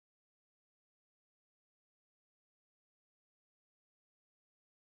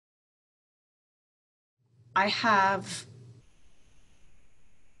I have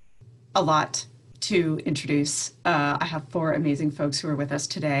a lot to introduce. I have four amazing folks who are with us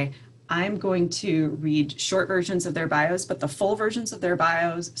today. I'm going to read short versions of their bios, but the full versions of their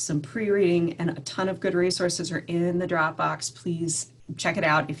bios, some pre-reading, and a ton of good resources are in the Dropbox. Please check it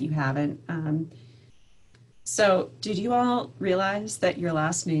out if you haven't. So did you all realize that your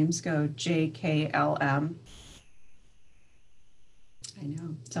last names go JKLM? I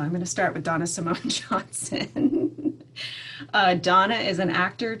know. So I'm going to start with Donna Simone Johnson. Donna is an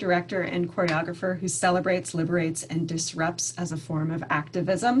actor, director, and choreographer who celebrates, liberates, and disrupts as a form of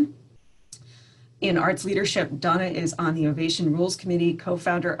activism. In arts leadership, Donna is on the Ovation Rules Committee,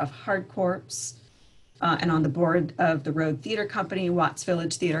 co-founder of Hardcorps, and on the board of the Road Theater Company, Watts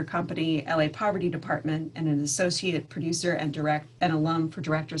Village Theater Company, LA Poverty Department, and an associate producer and alum for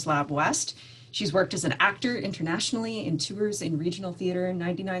Directors Lab West. She's worked as an actor internationally in tours in regional theater,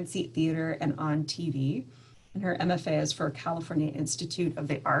 99-seat theater, and on TV. And her MFA is for California Institute of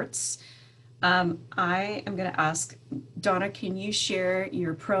the Arts. I am going to ask Donna, can you share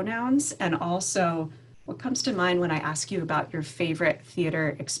your pronouns and also what comes to mind when I ask you about your favorite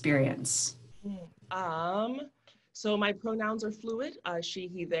theater experience? So my pronouns are fluid, she,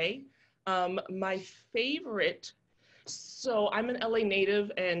 he, they. My favorite, so I'm an LA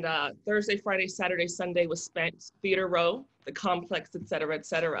native, and Thursday, Friday, Saturday, Sunday was spent Theater Row, the complex, et cetera, et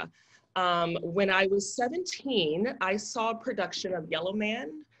cetera. When I was 17, I saw a production of Yellow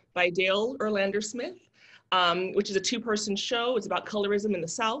Man by Dale Orlander Smith, which is a two-person show. It's about colorism in the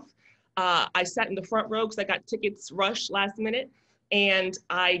South. I sat in the front row because I got tickets rushed last minute, and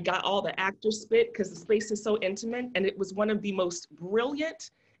I got all the actor spit because the space is so intimate, and it was one of the most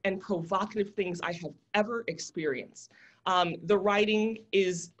brilliant and provocative things I have ever experienced. The writing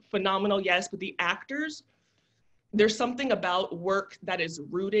is phenomenal, yes, but the actors, there's something about work that is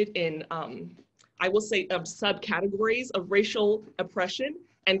rooted in, I will say, subcategories of racial oppression,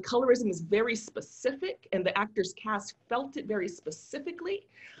 and colorism is very specific, and the actors cast felt it very specifically.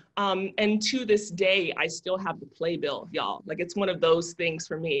 And to this day, I still have the playbill, y'all. Like, it's one of those things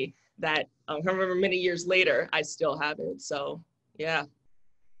for me that, however many years later, I still have it. So yeah,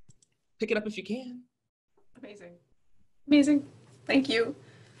 pick it up if you can. Amazing. Amazing. Thank you.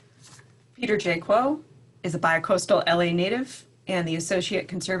 Peter J. Kuo is a bicoastal LA native and the Associate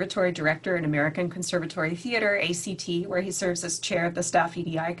Conservatory Director in American Conservatory Theater, ACT, where he serves as chair of the staff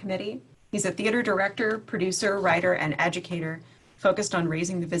EDI committee. He's a theater director, producer, writer, and educator focused on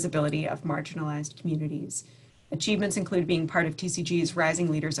raising the visibility of marginalized communities. Achievements include being part of TCG's Rising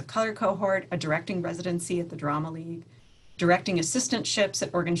Leaders of Color cohort, a directing residency at the Drama League, directing assistantships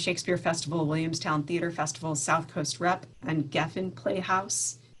at Oregon Shakespeare Festival, Williamstown Theater Festival, South Coast Rep, and Geffen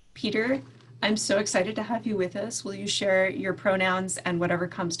Playhouse. Peter, I'm so excited to have you with us. Will you share your pronouns and whatever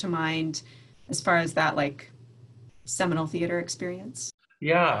comes to mind as far as that like seminal theater experience?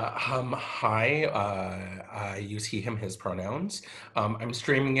 Yeah, hi, I use he, him, his pronouns. I'm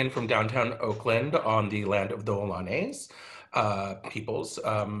streaming in from downtown Oakland on the land of the Olanes peoples.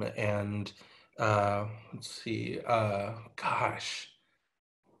 Let's see, gosh,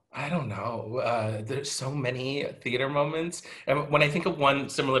 I don't know. There's so many theater moments. And when I think of one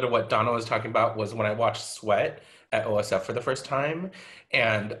similar to what Donna was talking about was when I watched Sweat at OSF for the first time,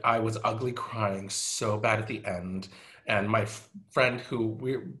 and I was ugly crying so bad at the end. And my friend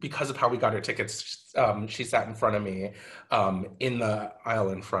because of how we got her tickets, she sat in front of me in the aisle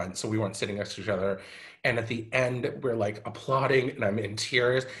in front. So we weren't sitting next to each other. And at the end, we're like applauding and I'm in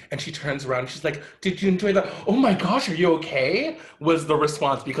tears. And she turns around, she's like, "Did you enjoy that? Oh my gosh, are you okay?" Was the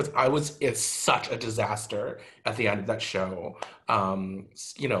response, because it's such a disaster at the end of that show. And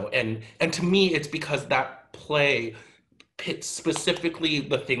to me, it's because that play hits specifically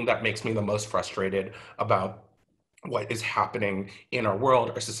the thing that makes me the most frustrated about what is happening in our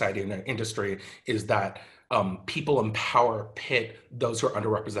world, our society, and our industry, is that people in power pit those who are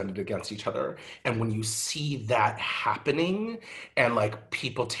underrepresented against each other. And when you see that happening and like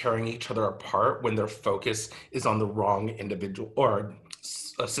people tearing each other apart when their focus is on the wrong individual or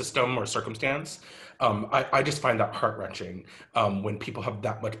a system or circumstance, I just find that heart-wrenching when people have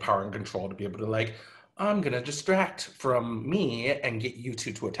that much power and control to be able to like, I'm gonna distract from me and get you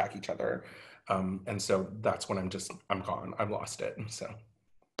two to attack each other. And so that's when I'm gone. I've lost it. So.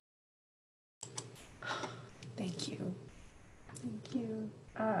 Thank you. Thank you.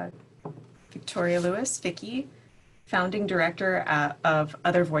 Victoria Lewis, Vicky, founding director of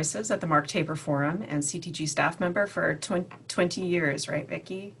Other Voices at the Mark Tabor Forum and CTG staff member for 20 years, right,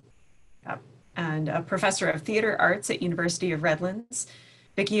 Vicky? Yep. And a professor of theater arts at University of Redlands,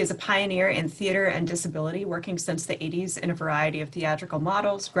 Vicki is a pioneer in theater and disability, working since the 80s in a variety of theatrical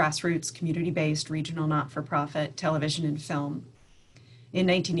models, grassroots, community-based, regional not-for-profit, television, and film. In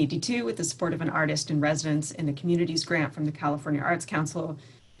 1982, with the support of an artist in residence in the Communities Grant from the California Arts Council,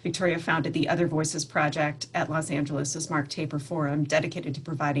 Victoria founded the Other Voices Project at Los Angeles' Mark Taper Forum, dedicated to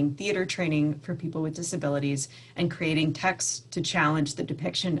providing theater training for people with disabilities and creating texts to challenge the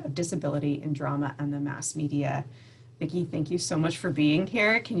depiction of disability in drama and the mass media. Vicki, thank you so much for being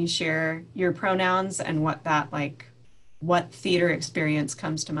here. Can you share your pronouns and what theater experience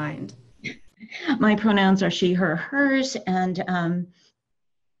comes to mind? My pronouns are she, her, hers, and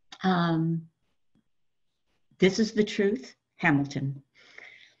this is the truth, Hamilton.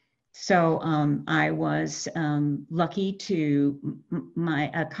 So I was lucky to,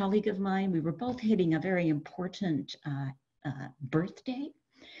 a colleague of mine, we were both hitting a very important birthday.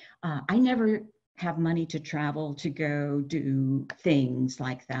 I never have money to travel to go do things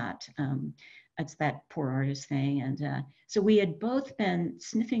like that. It's that poor artist thing. And so we had both been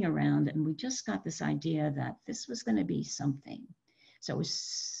sniffing around, and we just got this idea that this was going to be something. So as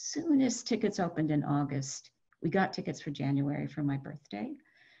soon as tickets opened in August, we got tickets for January for my birthday.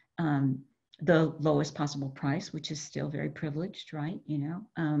 The lowest possible price, which is still very privileged, right? You know,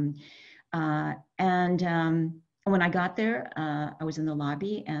 when I got there, I was in the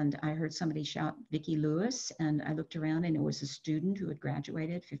lobby and I heard somebody shout Vicki Lewis, and I looked around and it was a student who had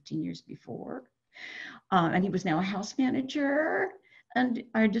graduated 15 years before. And he was now a house manager, and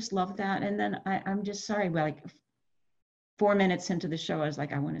I just loved that. And then I'm just sorry, like 4 minutes into the show, I was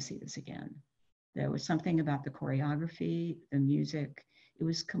like, I want to see this again. There was something about the choreography, the music. It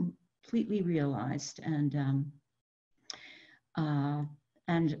was completely realized. And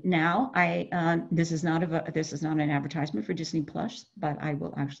now this is not an advertisement for Disney Plus, but I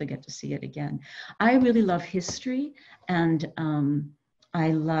will actually get to see it again. I really love history, and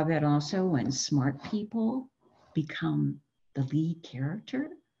I love it also when smart people become the lead character.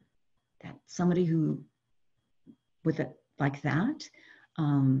 That somebody who, with it like that,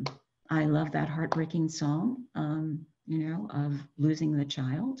 I love that heartbreaking song, you know, of losing the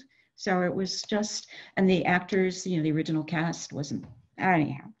child. So it was just, and the actors, you know, the original cast wasn't.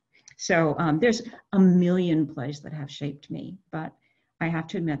 Anyhow, so there's a million plays that have shaped me, but I have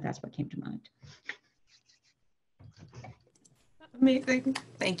to admit that's what came to mind. Amazing.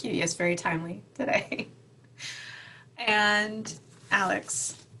 Thank you. Yes, very timely today. And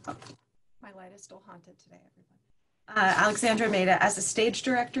Alex, oh, my light is still haunted today, everybody. Alexandra Maida, as a stage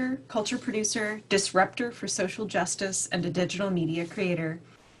director, culture producer, disruptor for social justice, and a digital media creator,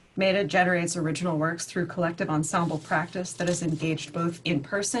 Maida generates original works through collective ensemble practice that is engaged both in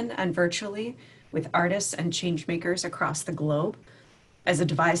person and virtually with artists and changemakers across the globe. As a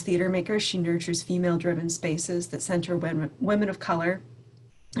devised theater maker, she nurtures female-driven spaces that center women of color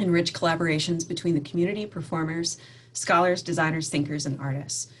and rich collaborations between the community, performers, scholars, designers, thinkers, and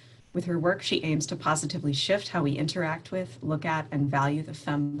artists. With her work, she aims to positively shift how we interact with, look at, and value the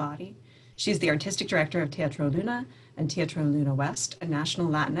femme body. She's the artistic director of Teatro Luna and Teatro Luna West, a national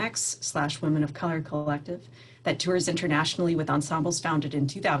Latinx/women of color collective that tours internationally with ensembles founded in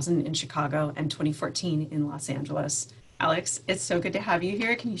 2000 in Chicago and 2014 in Los Angeles. Alex, it's so good to have you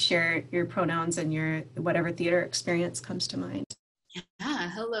here. Can you share your pronouns and your whatever theater experience comes to mind? Yeah,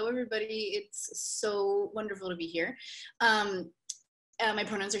 hello everybody. It's so wonderful to be here. My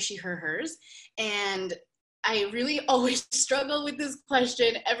pronouns are she, her, hers, and I really always struggle with this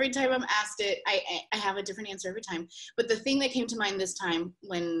question. Every time I'm asked it, I have a different answer every time. But the thing that came to mind this time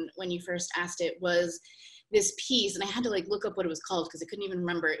when you first asked it was this piece, and I had to like look up what it was called because I couldn't even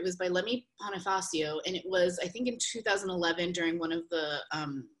remember. It was by Lemmy Bonifacio, and it was, I think, in 2011 during one of the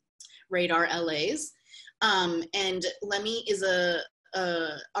Radar LAs. And Lemmy is a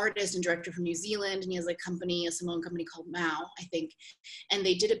artist and director from New Zealand, and he has a company, a Samoan company called Mao, I think. And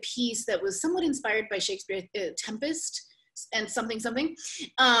they did a piece that was somewhat inspired by Shakespeare, Tempest and something.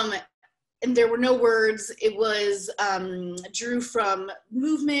 And there were no words. It was drew from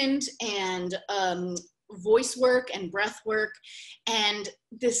movement and voice work and breath work. And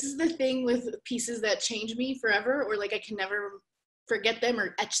this is the thing with pieces that change me forever, or like I can never forget them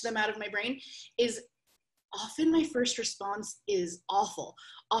or etch them out of my brain, is often my first response is awful.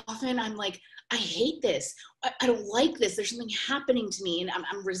 Often I'm like, I hate this. I don't like this. There's something happening to me, and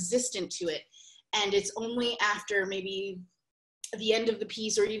I'm resistant to it. And it's only after maybe the end of the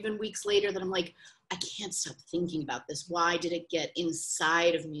piece or even weeks later that I'm like, I can't stop thinking about this. Why did it get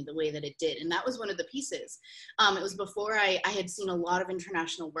inside of me the way that it did? And that was one of the pieces. It was before I had seen a lot of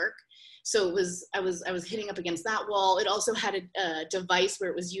international work. So it was, I was hitting up against that wall. It also had a device where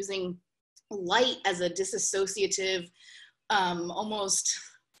it was using light as a disassociative almost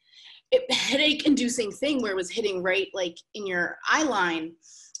headache-inducing thing where it was hitting right like in your eye line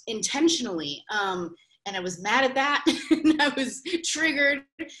intentionally. And I was mad at that and I was triggered.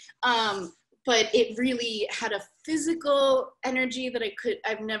 But it really had a physical energy that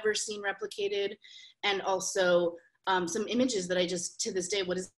I've never seen replicated. And also some images that I just, to this day,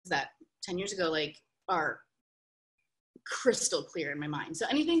 what is that, 10 years ago, like are crystal clear in my mind. So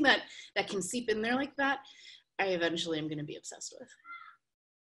anything that can seep in there like that, I eventually am gonna be obsessed with.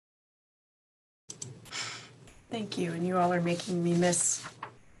 Thank you, and you all are making me miss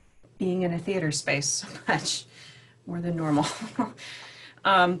being in a theater space so much, more than normal.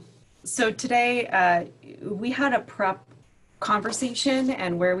 So today we had a prep conversation,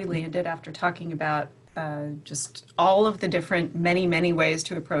 and where we landed after talking about just all of the different many ways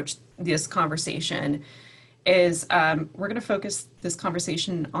to approach this conversation is we're going to focus this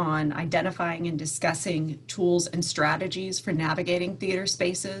conversation on identifying and discussing tools and strategies for navigating theater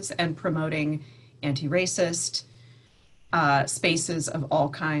spaces and promoting anti-racist spaces of all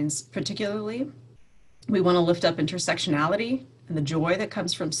kinds. Particularly, we want to lift up intersectionality and the joy that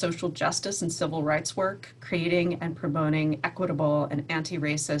comes from social justice and civil rights work, creating and promoting equitable and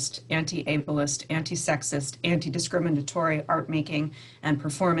anti-racist, anti-ableist, anti-sexist, anti-discriminatory art making and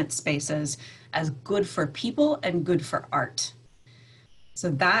performance spaces as good for people and good for art. So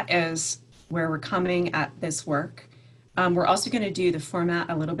that is where we're coming at this work. We're also going to do the format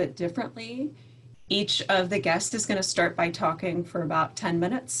a little bit differently. Each of the guests is going to start by talking for about 10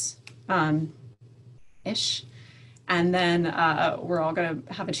 minutes ish. And then we're all going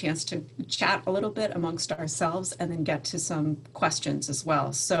to have a chance to chat a little bit amongst ourselves and then get to some questions as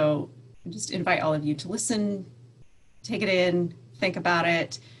well. So I just invite all of you to listen, take it in, think about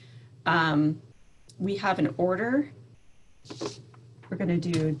it. We have an order. We're going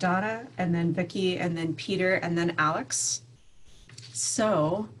to do Donna and then Vicky and then Peter and then Alex.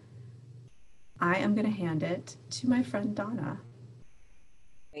 So I am going to hand it to my friend Donna.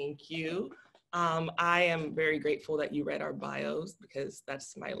 Thank you. I am very grateful that you read our bios, because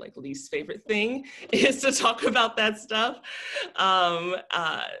that's my least favorite thing is to talk about that stuff.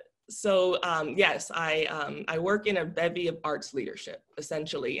 Yes, I work in a bevy of arts leadership,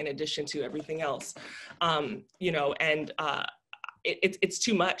 essentially, in addition to everything else, it's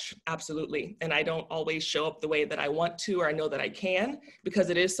too much, absolutely. And I don't always show up the way that I want to, or I know that I can, because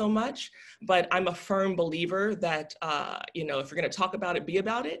it is so much. But I'm a firm believer that, if you're going to talk about it, be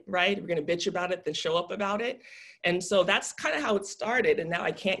about it, right? If you're going to bitch about it, then show up about it. And so that's kind of how it started. And now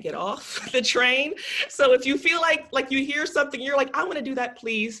I can't get off the train. So if you feel like you hear something, you're like, I want to do that,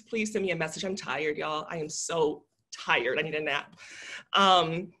 please send me a message. I'm tired, y'all. I am so tired. I need a nap.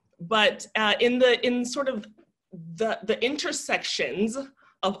 But in sort of the intersections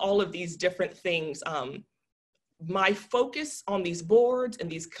of all of these different things, my focus on these boards and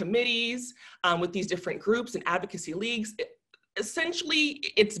these committees with these different groups and advocacy leagues, essentially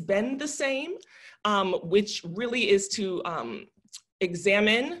it's been the same, which really is to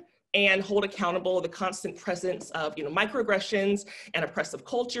examine and hold accountable the constant presence of microaggressions and oppressive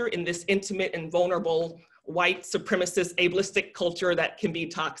culture in this intimate and vulnerable white supremacist ableistic culture that can be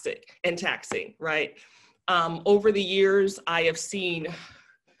toxic and taxing, right? Over the years, I have seen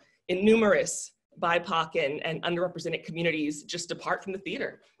in numerous BIPOC and underrepresented communities just depart from the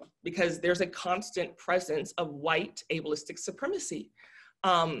theater because there's a constant presence of white ableistic supremacy.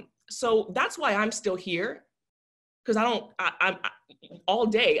 So that's why I'm still here, because I'm all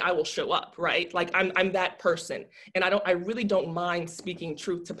day I will show up, right? Like I'm that person, and I really don't mind speaking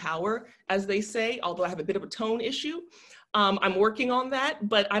truth to power, as they say, although I have a bit of a tone issue. I'm working on that,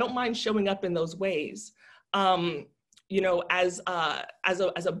 but I don't mind showing up in those ways. As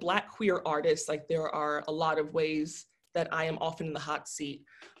a Black queer artist, like there are a lot of ways that I am often in the hot seat,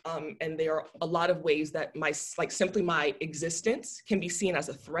 and there are a lot of ways that simply my existence can be seen as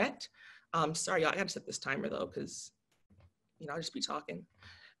a threat. Sorry, y'all, I gotta set this timer though, because I'll just be talking.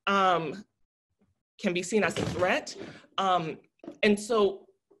 Can be seen as a threat, and so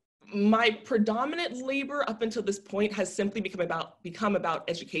my predominant labor up until this point has simply become about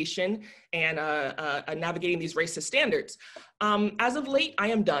education and navigating these racist standards. As of late, I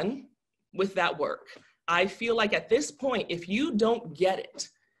am done with that work. I feel like at this point, if you don't get it,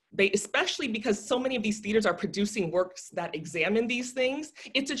 especially because so many of these theaters are producing works that examine these things,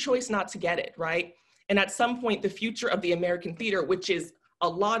 it's a choice not to get it, right? And at some point, the future of the American theater, which is a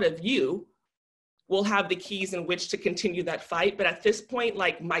lot of you, will have the keys in which to continue that fight. But at this point,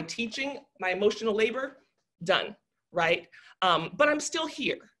 like my teaching, my emotional labor, done, right? But I'm still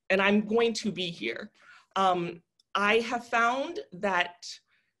here, and I'm going to be here. I have found that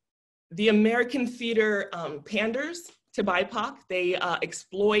the American theater panders to BIPOC. They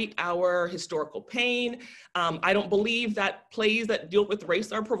exploit our historical pain. I don't believe that plays that deal with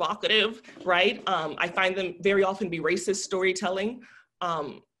race are provocative, right? I find them very often be racist storytelling.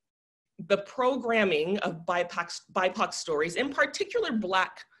 The programming of BIPOC stories, in particular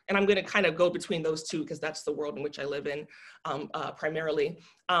Black, and I'm gonna kind of go between those two because that's the world in which I live in primarily.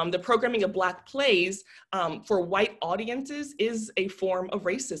 The programming of Black plays for white audiences is a form of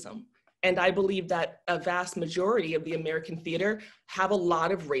racism. And I believe that a vast majority of the American theater have a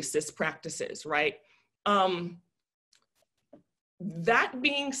lot of racist practices, right? That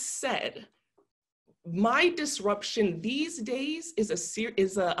being said, my disruption these days is a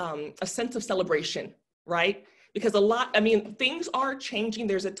sense of celebration, right? Because things are changing,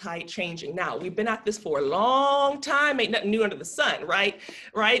 there's a tide changing. Now, we've been at this for a long time, ain't nothing new under the sun, right?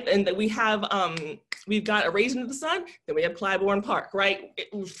 And that we have, we've got A Raising of the Sun, then we have Clybourne Park, right?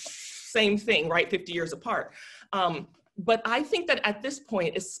 Same thing, right? 50 years apart. But I think that at this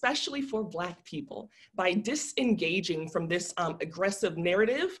point, especially for Black people, by disengaging from this aggressive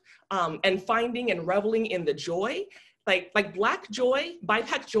narrative and finding and reveling in the joy, like Black joy,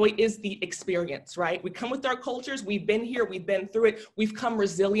 BIPOC joy is the experience, right? We come with our cultures, we've been here, we've been through it, we've come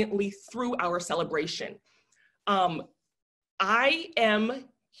resiliently through our celebration. I am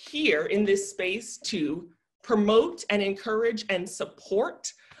here in this space to promote and encourage and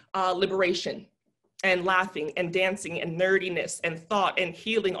support liberation and laughing and dancing and nerdiness and thought and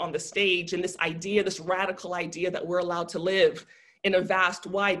healing on the stage, and this idea, this radical idea that we're allowed to live in a vast,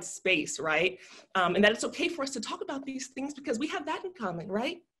 wide space, right? And that it's okay for us to talk about these things because we have that in common,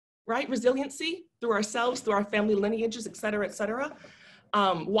 right? Resiliency through ourselves, through our family lineages, et cetera,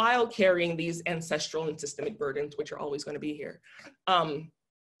 while carrying these ancestral and systemic burdens, which are always going to be here.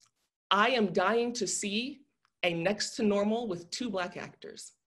 I am dying to see a Next to Normal with 2 Black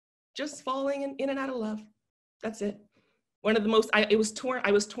actors, just falling in and out of love. That's it. One of the most, I was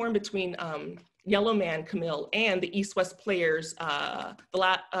torn between Yellow Man, Camille, and the East West Players,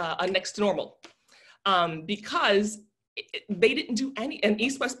 Next to Normal, because they didn't do any, and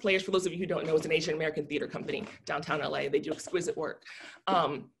East West Players, for those of you who don't know, is an Asian American theater company, downtown LA. They do exquisite work.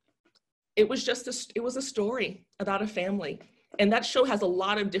 It was a story about a family. And that show has a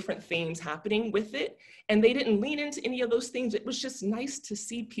lot of different themes happening with it. And they didn't lean into any of those things. It was just nice to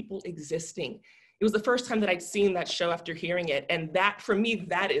see people existing. It was the first time that I'd seen that show after hearing it. And that, for me,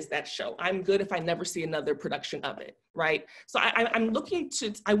 that is that show. I'm good if I never see another production of it, right? So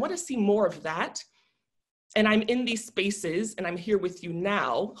I want to see more of that. And I'm in these spaces and I'm here with you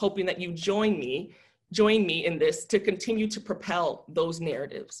now, hoping that you join me in this to continue to propel those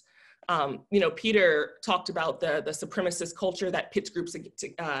narratives. Peter talked about the supremacist culture that pits groups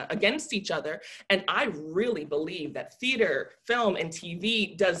against each other. And I really believe that theater, film, and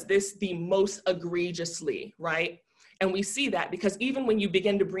TV does this the most egregiously, right? And we see that because even when you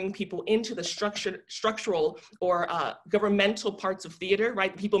begin to bring people into the structural or governmental parts of theater,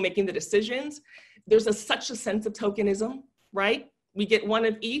 right? People making the decisions, there's such a sense of tokenism, right? We get one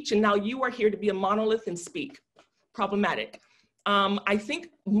of each, and now you are here to be a monolith and speak. Problematic. I think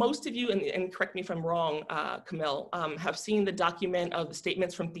most of you, and correct me if I'm wrong, Camille, have seen the document of the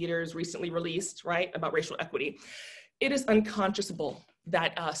statements from theaters recently released, right, about racial equity. It is unconscionable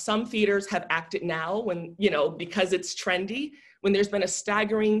that some theaters have acted now when, because it's trendy, when there's been a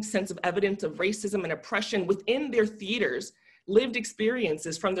staggering sense of evidence of racism and oppression within their theaters, lived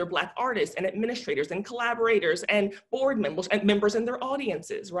experiences from their Black artists and administrators and collaborators and board members and their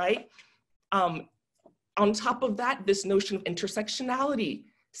audiences, right? On top of that, this notion of intersectionality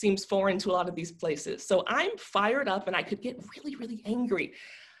seems foreign to a lot of these places. So I'm fired up and I could get really, really angry.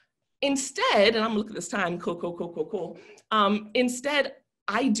 Instead, and I'm gonna look at this time, cool. Instead,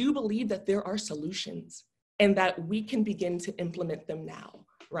 I do believe that there are solutions and that we can begin to implement them now,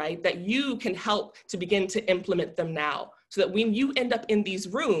 right? That you can help to begin to implement them now. So that when you end up in these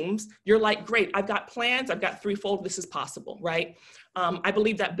rooms, you're like, great, I've got plans, I've got threefold, this is possible, right? I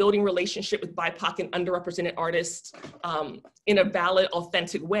believe that building relationship with BIPOC and underrepresented artists in a valid,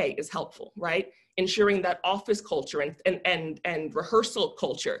 authentic way is helpful, right? Ensuring that office culture and rehearsal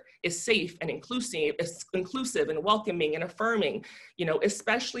culture is safe and inclusive and welcoming and affirming,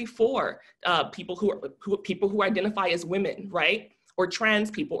 especially for people who identify as women, right? Or trans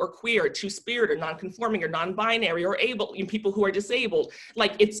people, or queer, two-spirit, or non-conforming, or non-binary, or able, people who are disabled.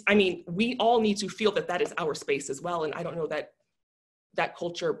 We all need to feel that that is our space as well. And I don't know that that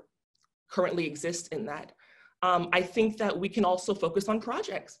culture currently exists in that. I think that we can also focus on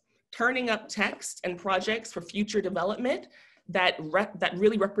projects, turning up text and projects for future development that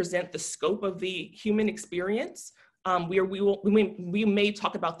really represent the scope of the human experience. We may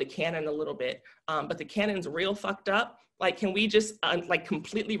talk about the canon a little bit, but the canon's real fucked up. Like, can we just like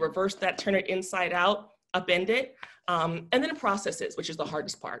completely reverse that, turn it inside out, upend it? And then processes, which is the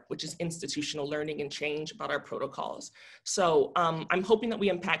hardest part, which is institutional learning and change about our protocols. So I'm hoping that we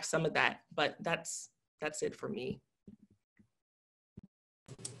impact some of that, but that's it for me.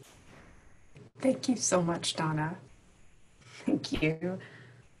 Thank you so much, Donna. Thank you.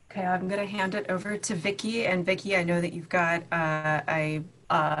 Okay, I'm going to hand it over to Vicky. And Vicky, I know that you've got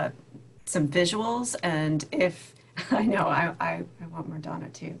some visuals, and if I know I want more Donna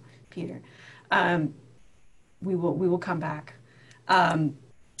too, Peter. We will come back.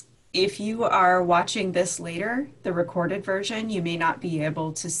 If you are watching this later, the recorded version, you may not be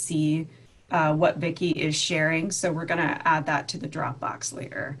able to see what Vicky is sharing, so we're going to add that to the Dropbox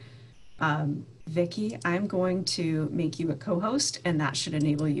later. Vicky, I'm going to make you a co-host, and that should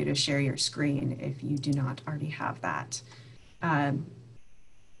enable you to share your screen if you do not already have that.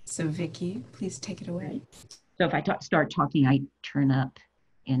 So Vicky, please take it away. So if I start talking, I turn up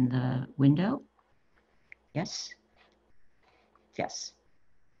in the window. Yes. Yes.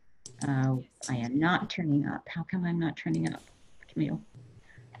 I am not turning up. How come I'm not turning up, Camille?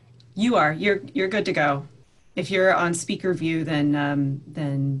 You are. You're good to go. If you're on speaker view,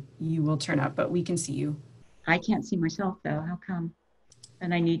 then you will turn up, but we can see you. I can't see myself though. How come?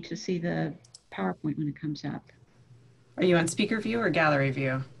 And I need to see the PowerPoint when it comes up. Are you on speaker view or gallery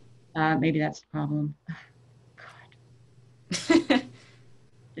view? Maybe that's the problem. God.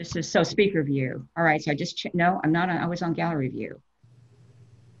 This is so speaker view. All right, so I just no, I'm not. I was on gallery view.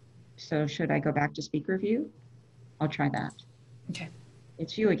 So should I go back to speaker view? I'll try that. Okay.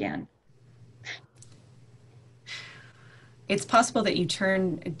 It's you again. It's possible that you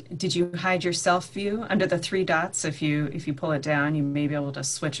did you hide your self view under the three dots? If you pull it down, you may be able to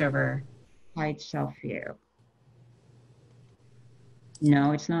switch over. Hide self view.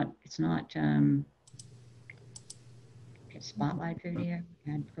 No, it's not. It's not. Spotlight video,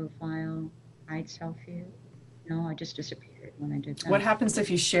 add profile, hide self view. No, I just disappeared when I did that. What happens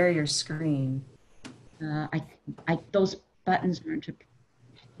if you share your screen? Those buttons aren't.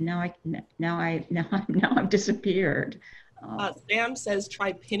 Now I've disappeared. Sam says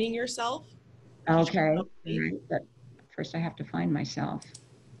try pinning yourself. Okay, all right, but first I have to find myself.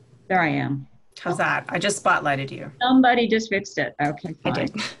 There I am. How's that? I just spotlighted you. Somebody just fixed it. Okay, fine. I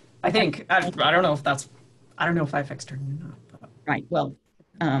did. I think. I don't know if that's. I don't know if I fixed her or not. But. Right. Well,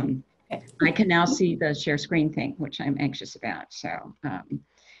 I can now see the share screen thing, which I'm anxious about. So,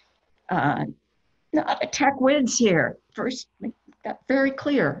 not a tech whiz here. First, make that very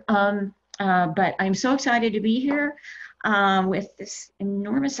clear. But I'm so excited to be here with this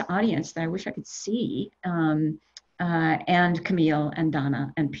enormous audience that I wish I could see, and Camille and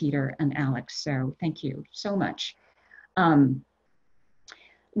Donna and Peter and Alex. So thank you so much.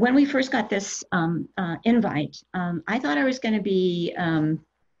 When we first got this invite, I thought I was going to be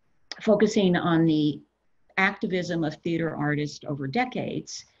focusing on the activism of theater artists over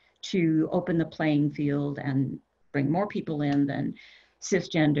decades to open the playing field and bring more people in than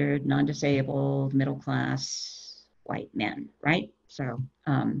cisgendered, non-disabled, middle class, white men, right? So,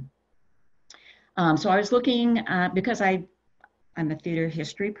 so I was looking, because I'm a theater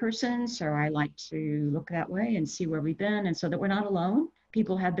history person, so I like to look that way and see where we've been, and so that we're not alone.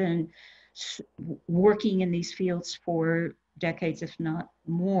 People have been working in these fields for decades, if not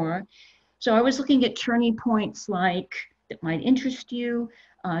more. So I was looking at turning points like that might interest you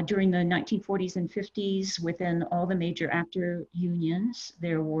during the 1940s and 50s. Within all the major actor unions,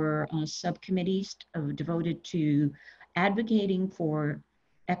 there were subcommittees devoted to advocating for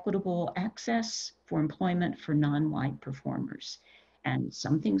equitable access for employment for non-white performers. And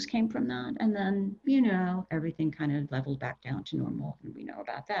some things came from that. And then, you know, everything kind of leveled back down to normal, and we know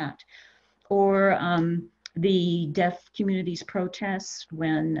about that. Or the deaf community's protests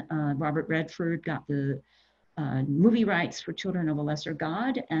when Robert Redford got the movie rights for Children of a Lesser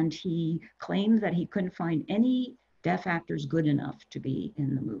God, and he claimed that he couldn't find any deaf actors good enough to be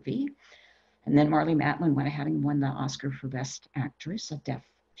in the movie. And then Marlee Matlin went ahead and won the Oscar for Best Actress,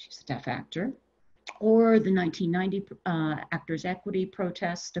 she's a deaf actor. Or the 1990 Actors' Equity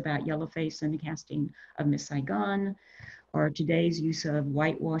protest about yellowface and the casting of Miss Saigon, or today's use of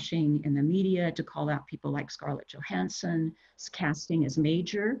whitewashing in the media to call out people like Scarlett Johansson's casting as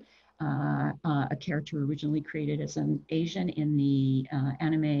Major, a character originally created as an Asian in the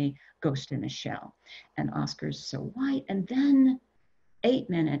anime Ghost in the Shell, and Oscar's So White. And then 8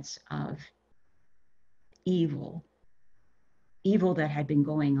 minutes of evil that had been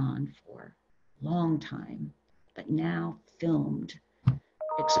going on for long time, but now filmed,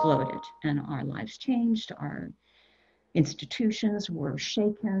 exploded, and our lives changed, our institutions were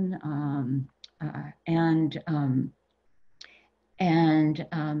shaken, and and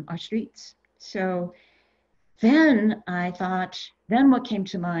our streets. So then I thought, then what came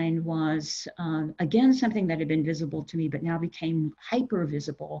to mind was, again, something that had been visible to me, but now became hyper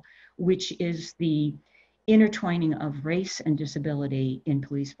visible, which is the intertwining of race and disability in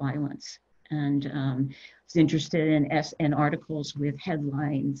police violence. And I was interested in articles with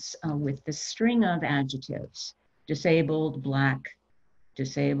headlines with the string of adjectives: disabled, Black,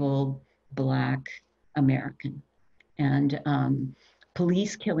 American. And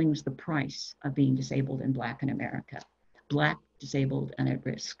police killings, the price of being disabled in Black in America. Black, disabled, and at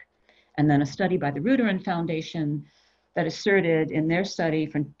risk. And then a study by the Ruderin Foundation that asserted in their study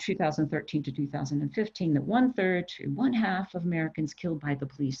from 2013 to 2015 that 1/3 to 1/2 of Americans killed by the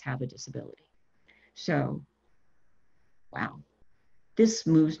police have a disability. So, wow, this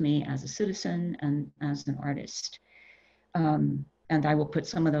moves me as a citizen and as an artist. And I will put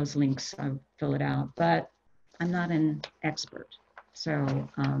some of those links, I'll fill it out, but I'm not an expert. So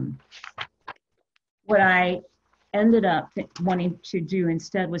what I ended up wanting to do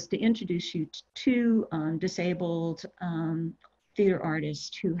instead was to introduce you to two disabled theater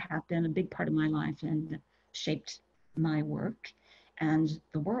artists who have been a big part of my life and shaped my work and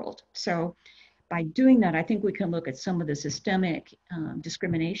the world. So by doing that, I think we can look at some of the systemic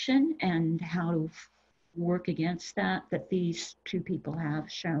discrimination and how to work against that these two people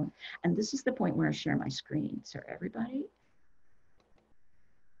have shown. And this is the point where I share my screen. So everybody,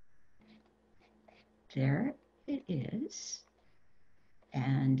 there it is.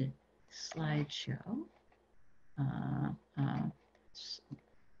 And slideshow.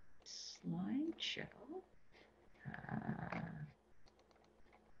 Slideshow.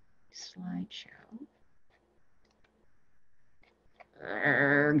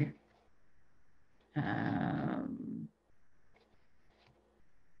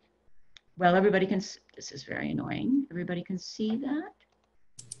 Well, everybody can, this is very annoying. Everybody can see that?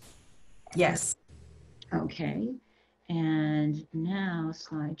 Yes. Okay, and now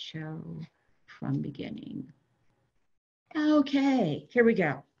slideshow from beginning. Okay, here we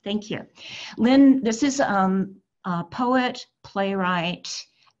go. Thank you. Lynn, this is a poet, playwright,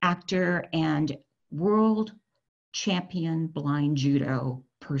 actor, and world champion blind judo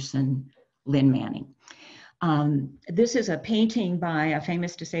person, Lynn Manning. This is a painting by a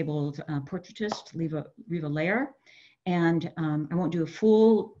famous disabled portraitist, Riva Lair, and I won't do a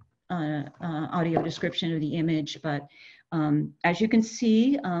full audio description of the image, but as you can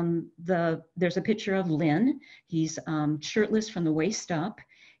see, there's a picture of Lynn. He's shirtless from the waist up.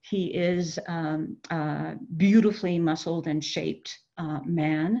 He is a beautifully muscled and shaped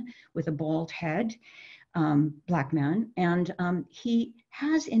man with a bald head, Black man, and he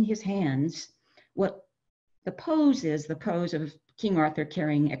has in his hands what the pose is, the pose of King Arthur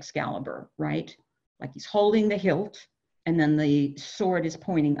carrying Excalibur, right? Like he's holding the hilt and then the sword is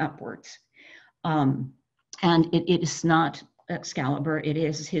pointing upwards. And it is not Excalibur, it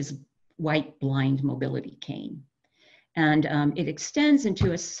is his white blind mobility cane. And it extends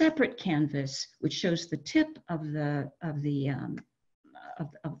into a separate canvas, which shows the tip of the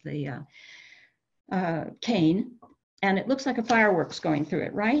cane, and it looks like a fireworks going through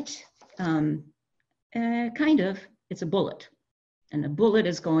it, right? Kind of, it's a bullet. And the bullet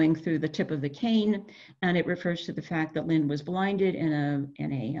is going through the tip of the cane, and it refers to the fact that Lynn was blinded in a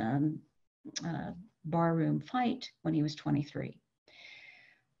barroom fight when he was 23.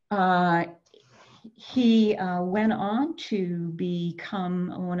 He went on to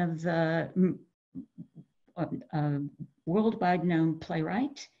become one of the worldwide known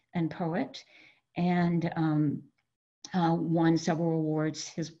playwright and poet, and won several awards.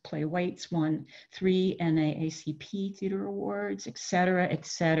 His playwrights won 3 NAACP Theater Awards, et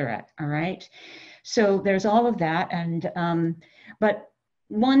cetera, all right? So there's all of that, and but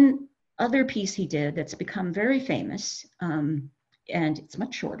one other piece he did that's become very famous, and it's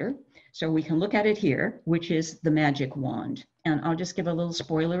much shorter, so we can look at it here, which is the magic wand. And I'll just give a little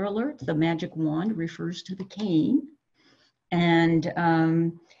spoiler alert. The magic wand refers to the cane, and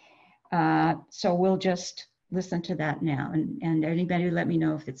so we'll just listen to that now, and anybody let me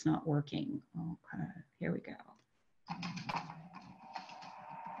know if it's not working. Okay, here we go.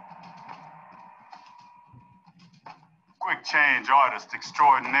 Quick change artist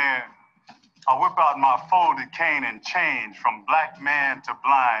extraordinaire. I whip out my folded cane and change from black man to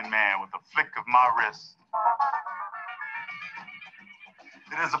blind man with a flick of my wrist.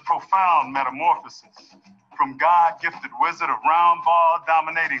 It is a profound metamorphosis. From God-gifted wizard of round ball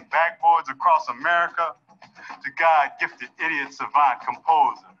dominating backboards across America to God-gifted idiot savant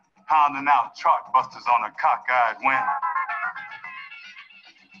composer, pounding out chart busters on a cockeyed wind.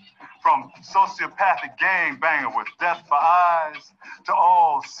 From sociopathic gangbanger with death for eyes to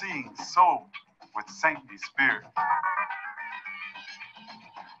all-seeing soul with saintly spirit.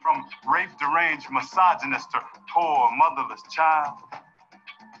 From rape-deranged misogynist to poor motherless child.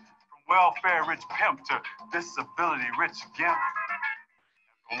 From welfare-rich pimp to disability-rich gimp.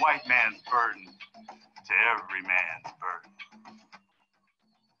 From white man's burden to every man's burden.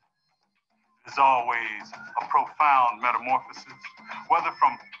 There's always a profound metamorphosis, whether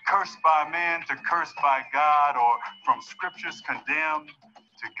from cursed by man to cursed by God, or from scriptures condemned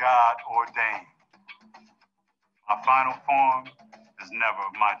to God ordained. My final form is never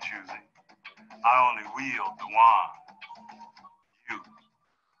of my choosing. I only wield the wand. You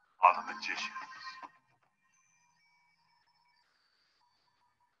are the magicians.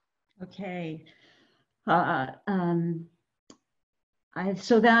 Okay.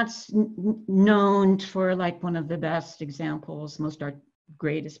 So that's known for like one of the best examples, most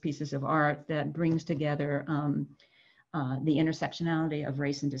greatest pieces of art that brings together the intersectionality of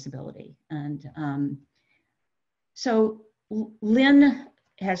race and disability. And so Lynn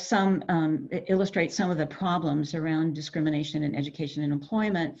has illustrates some of the problems around discrimination in education and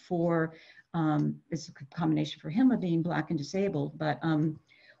employment for, it's a combination for him of being Black and disabled, but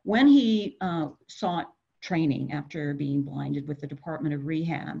when he sought training after being blinded with the Department of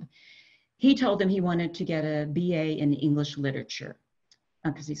Rehab, he told them he wanted to get a BA in English literature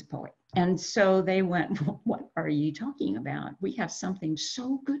because he's a poet. And so they went, what are you talking about? We have something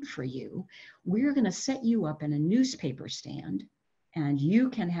so good for you. We're going to set you up in a newspaper stand and you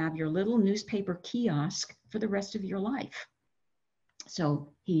can have your little newspaper kiosk for the rest of your life.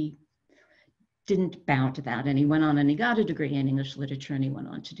 So he didn't bow to that, and he went on and he got a degree in English literature, and he went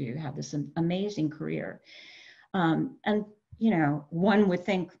on to have this amazing career. And you know, one would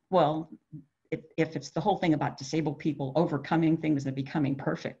think, well, if it's the whole thing about disabled people overcoming things and becoming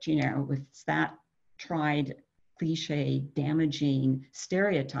perfect, you know, with that tried, cliche, damaging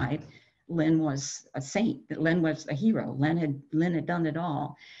stereotype, Lynn was a saint. Lynn was a hero. Lynn had done it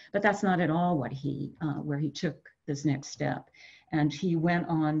all, but that's not at all what where he took this next step. And he went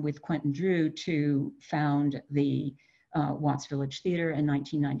on with Quentin Drew to found the Watts Village Theater in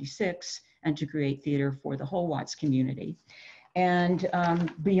 1996 and to create theater for the whole Watts community. And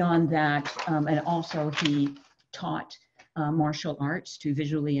beyond that, and also he taught martial arts to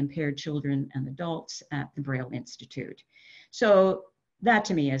visually impaired children and adults at the Braille Institute. So that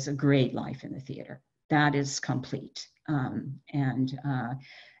to me is a great life in the theater. That is complete. And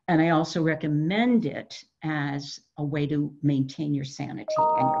I also recommend it as a way to maintain your sanity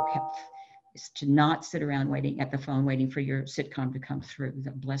and your health, is to not sit around waiting at the phone, waiting for your sitcom to come through.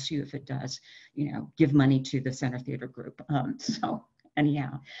 That bless you if it does, you know, give money to the Center Theater Group. So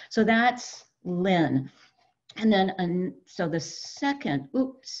anyhow, so that's Lynn. And then, so the second,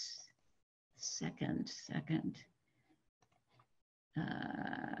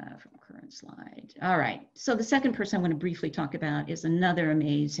 from current slide. All right, so the second person I want to briefly talk about is another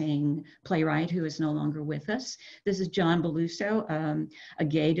amazing playwright who is no longer with us. This is John Beluso, a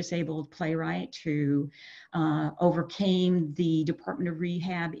gay disabled playwright who overcame the Department of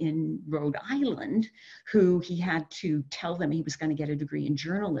Rehab in Rhode Island, who he had to tell them he was going to get a degree in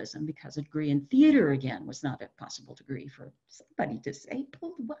journalism because a degree in theater, again, was not a possible degree for somebody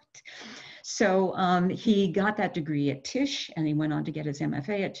disabled. What? So he got that degree at Tisch, and he went on to get his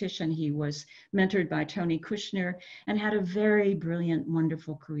MFA at Tisch, and he was mentored by Tony Kushner and had a very brilliant,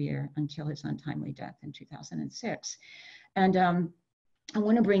 wonderful career until his untimely death in 2006. And I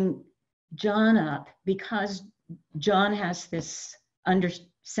want to bring John up because John has this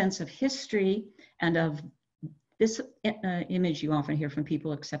sense of history and of this image you often hear from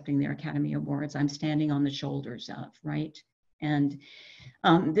people accepting their Academy Awards. I'm standing on the shoulders of, right? And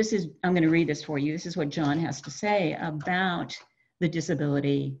this is, I'm going to read this for you. This is what John has to say about the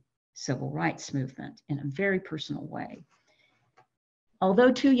disability civil rights movement in a very personal way.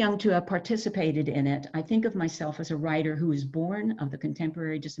 Although too young to have participated in it, I think of myself as a writer who was born of the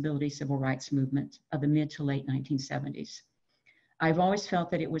contemporary disability civil rights movement of the mid to late 1970s. I've always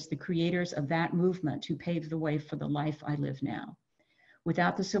felt that it was the creators of that movement who paved the way for the life I live now.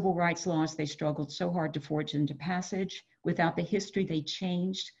 Without the civil rights laws they struggled so hard to forge into passage, without the history they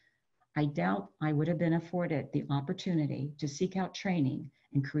changed, I doubt I would have been afforded the opportunity to seek out training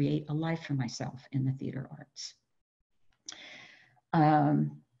and create a life for myself in the theater arts.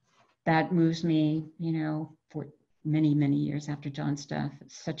 That moves me, you know, for many, many years after John's death.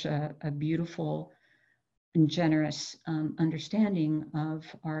 It's such a beautiful and generous understanding of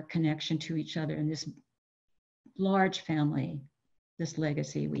our connection to each other and this large family, this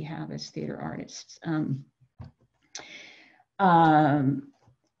legacy we have as theater artists.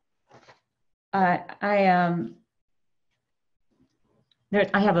 I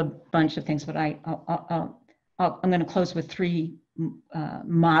have a bunch of things, but I'm going to close with three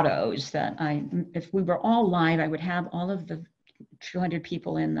mottos that if we were all live, I would have all of the 200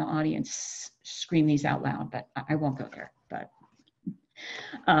 people in the audience scream these out loud, but I won't go there. But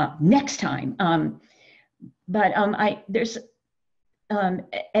next time. There's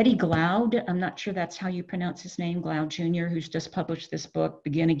Eddie Glaude, I'm not sure that's how you pronounce his name, Glaude Jr., who's just published this book,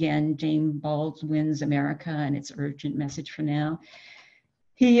 Begin Again, James Baldwin's America and Its Urgent Message for Now.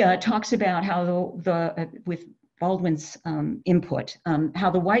 He talks about how with Baldwin's input, how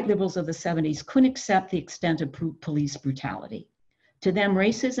the white liberals of the 70s couldn't accept the extent of police brutality. To them,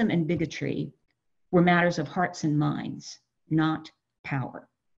 racism and bigotry were matters of hearts and minds, not power.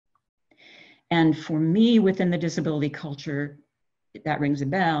 And for me, within the disability culture, that rings a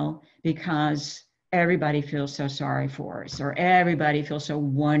bell because everybody feels so sorry for us, or everybody feels so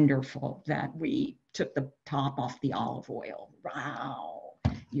wonderful that we took the top off the olive oil. Wow,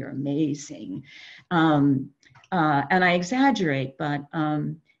 you're amazing. And I exaggerate, but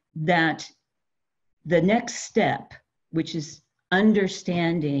that the next step, which is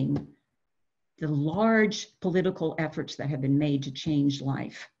understanding the large political efforts that have been made to change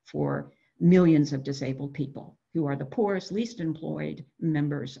life for millions of disabled people who are the poorest, least employed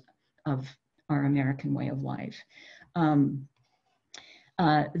members of our American way of life.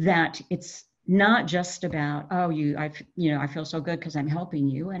 That it's not just about, oh, I feel so good because I'm helping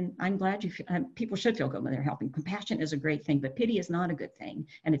you, and I'm glad you feel, people should feel good when they're helping. Compassion is a great thing, but pity is not a good thing,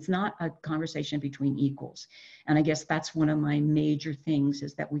 and it's not a conversation between equals. And I guess that's one of my major things,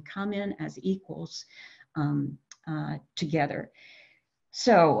 is that we come in as equals together.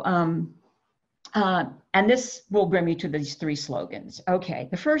 So, and this will bring me to these three slogans. Okay,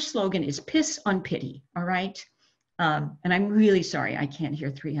 the first slogan is piss on pity, all right? And I'm really sorry I can't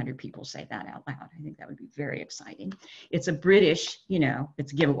hear 300 people say that out loud. I think that would be very exciting. It's a British,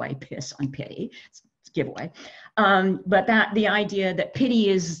 it's a giveaway, piss on pity. It's a giveaway. But the idea that pity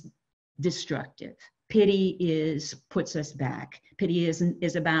is destructive. Pity puts us back. Pity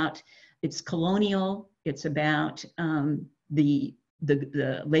is about, it's colonial. It's about the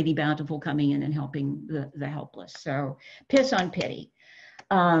Lady Bountiful coming in and helping the helpless. So piss on pity.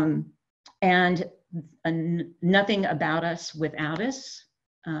 And Nothing About Us Without Us,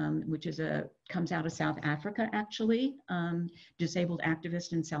 which comes out of South Africa, actually. Disabled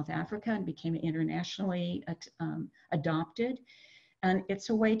activist in South Africa, and became internationally adopted. And it's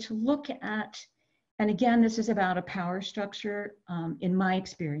a way to look at, and again, this is about a power structure. In my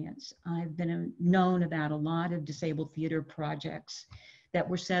experience, I've been known about a lot of disabled theater projects that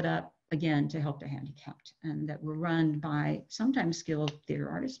were set up, again, to help the handicapped, and that were run by sometimes skilled theater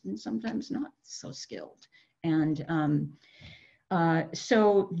artists and sometimes not so skilled. And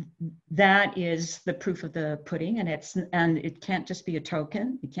so that is the proof of the pudding, and it can't just be a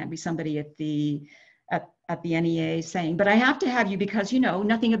token. It can't be somebody at the NEA saying, but I have to have you because,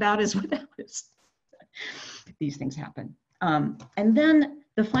 nothing about us without us. These things happen. And then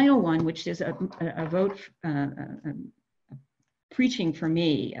the final one, which is a vote, preaching for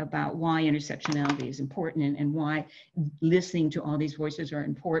me about why intersectionality is important and why listening to all these voices are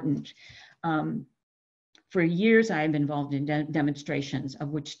important. For years, I have been involved in demonstrations of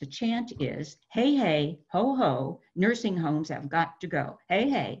which the chant is, hey, hey, ho, ho, nursing homes have got to go. Hey,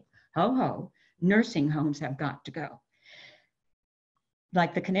 hey, ho, ho, nursing homes have got to go.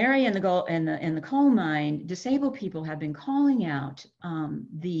 Like the canary in the coal mine, disabled people have been calling out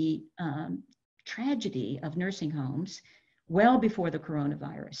the tragedy of nursing homes well before the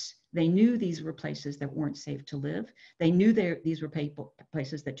coronavirus. They knew these were places that weren't safe to live. They knew these were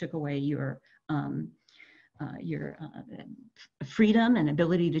places that took away your freedom and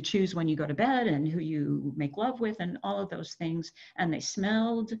ability to choose when you go to bed and who you make love with and all of those things. And they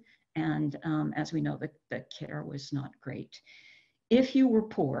smelled, and as we know, the care was not great. If you were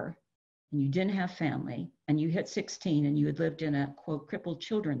poor and you didn't have family and you hit 16 and you had lived in a, quote, crippled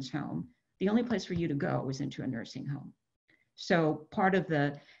children's home, the only place for you to go was into a nursing home. So part of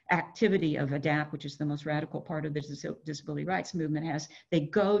the activity of ADAPT, which is the most radical part of the disability rights movement, they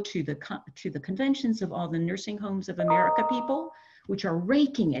go to the conventions of all the nursing homes of America people, which are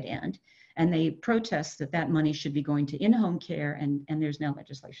raking it in, and they protest that money should be going to in-home care, and there's no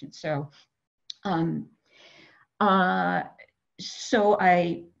legislation. So,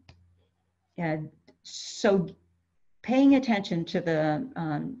 so paying attention to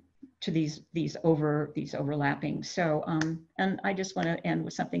the to these overlapping. So, and I just want to end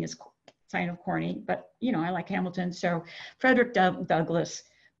with something as kind of corny, but I like Hamilton. So Frederick Douglass,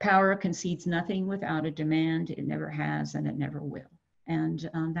 power concedes nothing without a demand. It never has, and it never will. And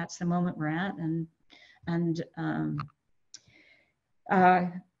that's the moment we're at. And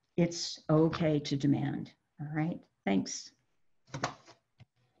it's okay to demand. All right, thanks.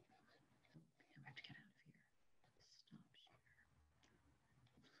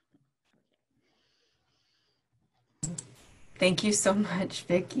 Thank you so much,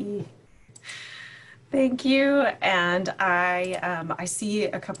 Vicki. Thank you. And I see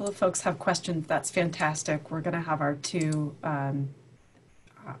a couple of folks have questions. That's fantastic. We're going to have our two more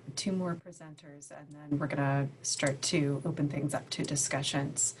presenters, and then we're going to start to open things up to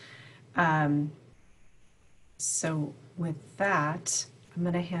discussions. So with that, I'm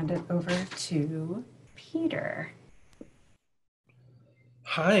going to hand it over to Peter.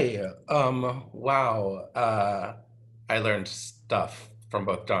 Hi. Wow. I learned stuff from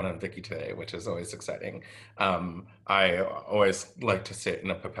both Donna and Vicki today, which is always exciting. I always like to sit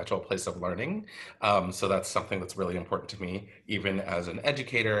in a perpetual place of learning. So that's something that's really important to me, even as an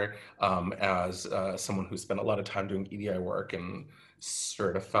educator, as someone who spent a lot of time doing EDI work and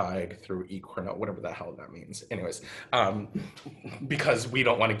certified through eCornell, whatever the hell that means. Anyways, because we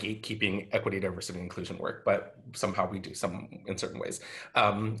don't want to gatekeeping equity, diversity, and inclusion work, but somehow we do some in certain ways.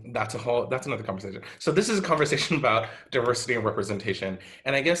 That's another conversation. So this is a conversation about diversity and representation.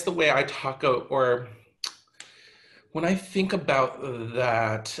 And I guess the way I talk, or when I think about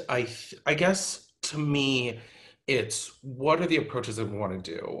that, I guess to me, it's what are the approaches that we want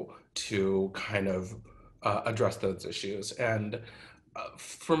to do to kind of address those issues. And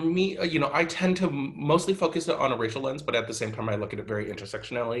for me, I tend to mostly focus on a racial lens, but at the same time, I look at it very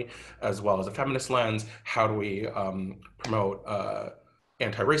intersectionally, as well as a feminist lens. How do we promote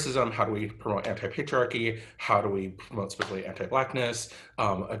anti-racism? How do we promote anti-patriarchy? How do we promote specifically anti-Blackness,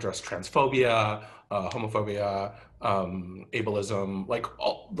 address transphobia, homophobia, ableism?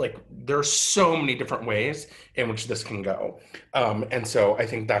 Like there's so many different ways in which this can go. And so I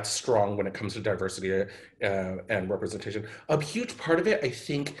think that's strong when it comes to diversity and representation. A huge part of it, I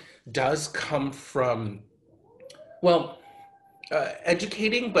think, does come from, well,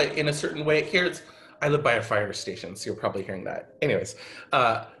 educating, but in a certain way. I live by a fire station, so you're probably hearing that. Anyways,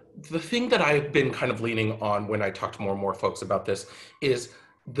 the thing that I've been kind of leaning on when I talk to more and more folks about this is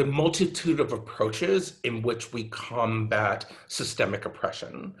the multitude of approaches in which we combat systemic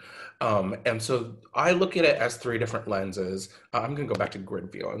oppression. And so I look at it as three different lenses. I'm gonna go back to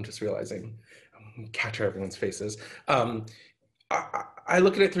grid view. I'm just realizing, capture everyone's faces. I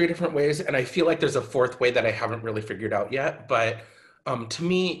look at it three different ways, and I feel like there's a fourth way that I haven't really figured out yet, but to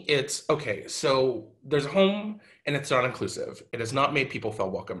me, it's, okay, so there's a home and it's not inclusive. It has not made people feel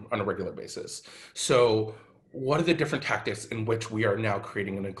welcome on a regular basis. So what are the different tactics in which we are now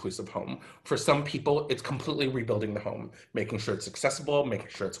creating an inclusive home? For some people, it's completely rebuilding the home, making sure it's accessible, making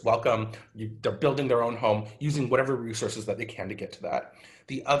sure it's welcome. They're building their own home, using whatever resources that they can to get to that.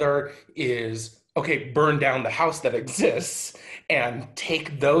 The other is, okay, burn down the house that exists and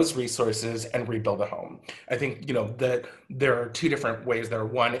take those resources and rebuild a home. I think, that there are two different ways there.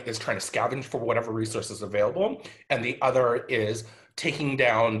 One is trying to scavenge for whatever resources available, and the other is taking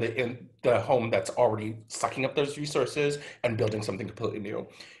down the home that's already sucking up those resources and building something completely new.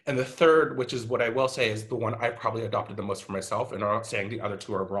 And the third, which is what I will say is the one I probably adopted the most for myself, and I'm not saying the other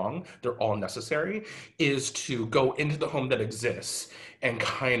two are wrong, they're all necessary, is to go into the home that exists and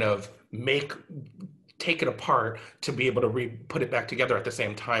kind of take it apart to be able to put it back together at the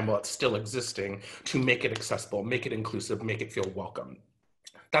same time while it's still existing, to make it accessible, make it inclusive, make it feel welcome.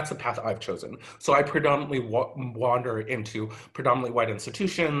 That's the path I've chosen. So I predominantly wander into predominantly white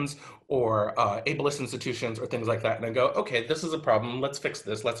institutions or ableist institutions or things like that. And I go, okay, this is a problem. Let's fix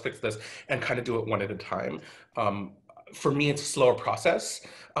this, and kind of do it one at a time. For me, it's a slower process,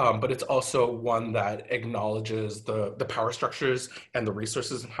 but it's also one that acknowledges the power structures and the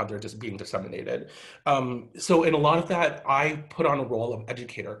resources and how they're just being disseminated. So in a lot of that, I put on a role of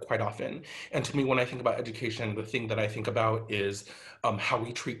educator quite often. And to me, when I think about education, the thing that I think about is how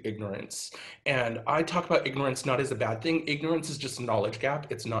we treat ignorance. And I talk about ignorance not as a bad thing. Ignorance is just a knowledge gap.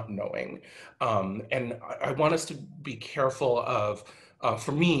 It's not knowing. And I want us to be careful of,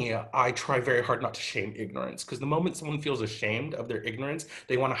 for me, I try very hard not to shame ignorance, because the moment someone feels ashamed of their ignorance,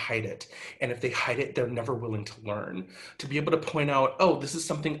 they want to hide it. And if they hide it, they're never willing to learn. To be able to point out, oh, this is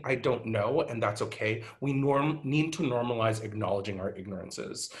something I don't know, and that's okay. We need to normalize acknowledging our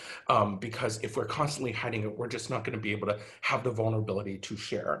ignorances, because if we're constantly hiding it, we're just not going to be able to have the vulnerability to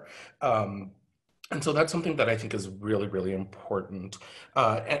share. And so that's something that I think is really, really important.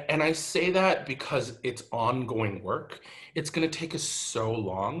 And I say that because it's ongoing work. It's going to take us so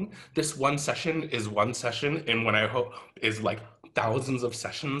long. This one session is one session, and when I hope is like thousands of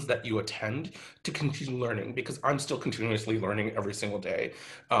sessions that you attend to continue learning, because I'm still continuously learning every single day.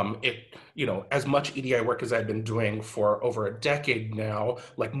 As much EDI work as I've been doing for over a decade now,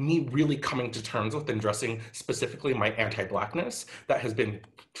 like me really coming to terms with addressing specifically my anti-Blackness that has been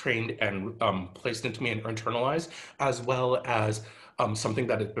trained and placed into me and internalized, as well as something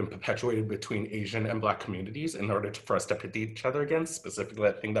that has been perpetuated between Asian and Black communities in order for us to pit each other against, specifically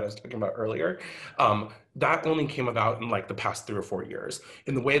that thing that I was talking about earlier. That only came about in like the past 3 or 4 years.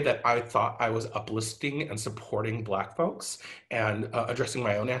 In the way that I thought I was uplifting and supporting Black folks and addressing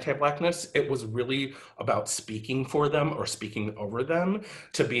my own anti-Blackness, it was really about speaking for them or speaking over them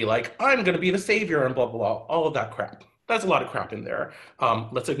to be like, I'm gonna be the savior and blah, blah, blah, all of that crap. There's a lot of crap in there.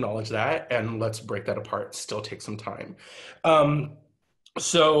 Let's acknowledge that and let's break that apart. Still take some time.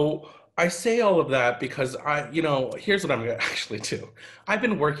 So I say all of that because here's what I'm gonna actually do. I've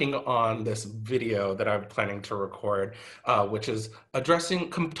been working on this video that I'm planning to record, which is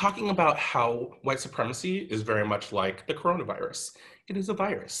talking about how white supremacy is very much like the coronavirus. It is a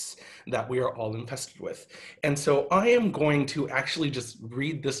virus that we are all infested with. And so I am going to actually just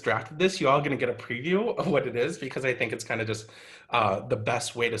read this draft of this. You're all gonna get a preview of what it is, because I think it's kind of just the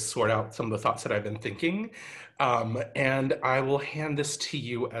best way to sort out some of the thoughts that I've been thinking. And I will hand this to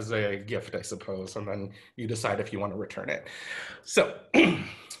you as a gift, I suppose, and then you decide if you want to return it. So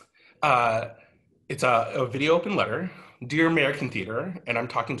it's a video open letter. Dear American Theater, and I'm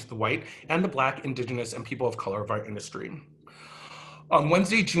talking to the white and the Black, Indigenous, and people of color of our industry. On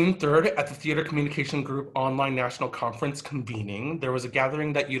Wednesday, June 3rd, at the Theater Communication Group Online National Conference convening, there was a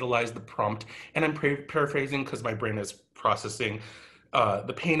gathering that utilized the prompt, and I'm paraphrasing because my brain is processing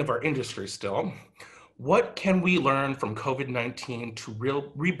the pain of our industry still. What can we learn from COVID-19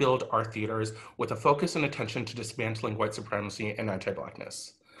 to rebuild our theaters with a focus and attention to dismantling white supremacy and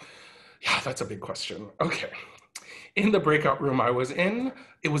anti-Blackness? Yeah, that's a big question. Okay. In the breakout room I was in,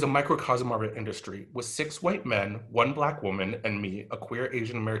 it was a microcosm of our industry with 6 white men, 1 Black woman, and me, a queer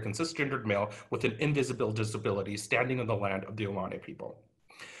Asian American cisgendered male with an invisible disability standing in the land of the Ohlone people.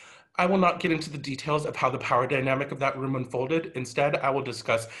 I will not get into the details of how the power dynamic of that room unfolded. Instead, I will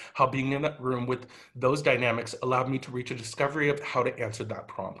discuss how being in that room with those dynamics allowed me to reach a discovery of how to answer that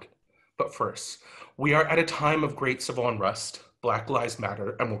prompt. But first, we are at a time of great civil unrest. Black lives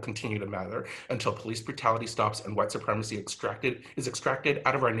matter and will continue to matter until police brutality stops and white supremacy is extracted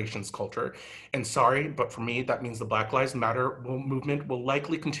out of our nation's culture. And sorry, but for me, that means the Black Lives Matter movement will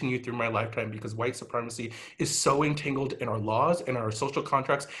likely continue through my lifetime, because white supremacy is so entangled in our laws and our social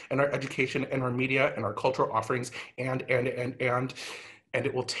contracts and our education and our media and our cultural offerings and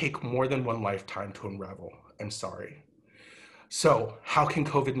it will take more than one lifetime to unravel. I'm sorry. So how can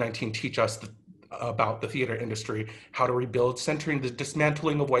COVID-19 teach us about the theater industry, how to rebuild, centering the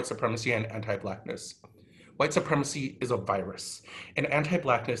dismantling of white supremacy and anti-Blackness? White supremacy is a virus, and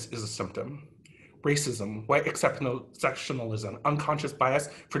anti-Blackness is a symptom. Racism, white exceptionalism, unconscious bias,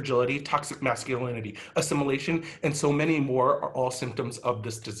 fragility, toxic masculinity, assimilation, and so many more are all symptoms of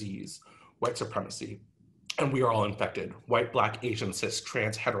this disease, white supremacy. And we are all infected. White, Black, Asian, cis,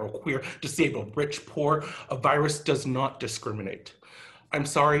 trans, hetero, queer, disabled, rich, poor. A virus does not discriminate. I'm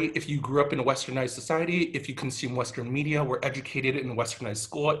sorry if you grew up in a westernized society, if you consume Western media, were educated in a westernized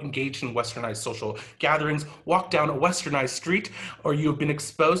school, engaged in westernized social gatherings, walked down a westernized street, or you have been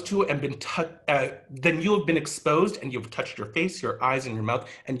exposed to and then you have been exposed and you've touched your face, your eyes, and your mouth,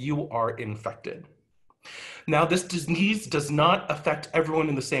 and you are infected. Now, this disease does not affect everyone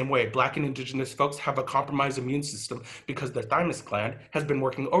in the same way. Black and Indigenous folks have a compromised immune system because their thymus gland has been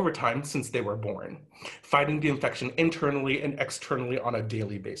working overtime since they were born, fighting the infection internally and externally on a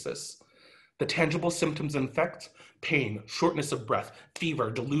daily basis. The tangible symptoms infect: pain, shortness of breath,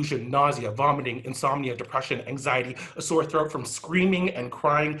 fever, delusion, nausea, vomiting, insomnia, depression, anxiety, a sore throat from screaming and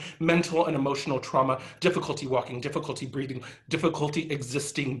crying, mental and emotional trauma, difficulty walking, difficulty breathing, difficulty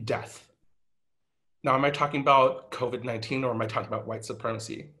existing, death. Now, am I talking about COVID-19 or am I talking about white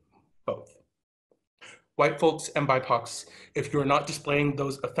supremacy? Both. White folks and BIPOCs, if you're not displaying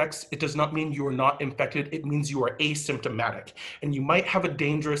those effects, it does not mean you are not infected. It means you are asymptomatic. And you might have a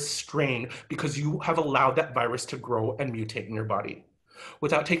dangerous strain because you have allowed that virus to grow and mutate in your body.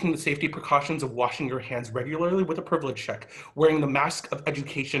 Without taking the safety precautions of washing your hands regularly with a privilege check, wearing the mask of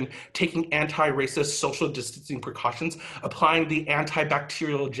education, taking anti-racist social distancing precautions, applying the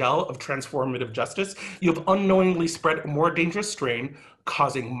antibacterial gel of transformative justice, you have unknowingly spread a more dangerous strain,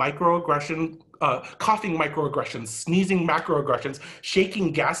 causing coughing microaggressions, sneezing macroaggressions,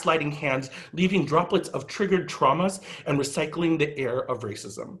 shaking, gaslighting hands, leaving droplets of triggered traumas, and recycling the air of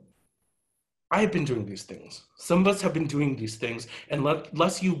racism. I have been doing these things. Some of us have been doing these things, and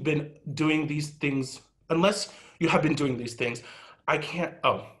unless you've been doing these things, unless You have been doing these things. I can't,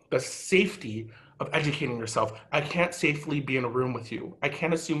 oh, the safety of educating yourself. I can't safely be in a room with you. I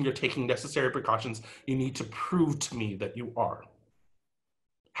can't assume you're taking necessary precautions. You need to prove to me that you are.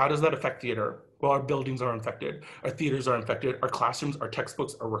 How does that affect theater? Well, our buildings are infected. Our theaters are infected. Our classrooms, our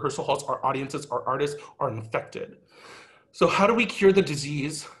textbooks, our rehearsal halls, our audiences, our artists are infected. So how do we cure the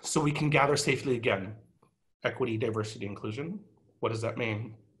disease so we can gather safely again? Equity, diversity, inclusion. What does that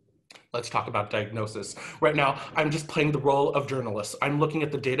mean? Let's talk about diagnosis. Right now, I'm just playing the role of journalist. I'm looking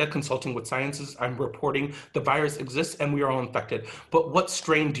at the data, consulting with sciences. I'm reporting the virus exists and we are all infected. But what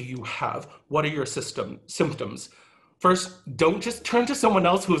strain do you have? What are your symptoms? First, don't just turn to someone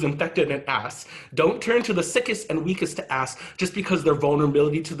else who is infected and ask. Don't turn to the sickest and weakest to ask just because their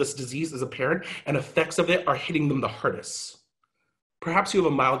vulnerability to this disease is apparent and effects of it are hitting them the hardest. Perhaps you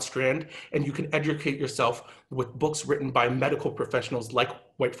have a mild strand and you can educate yourself with books written by medical professionals like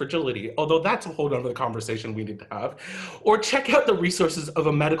White Fragility, although that's a whole other conversation we need to have. Or check out the resources of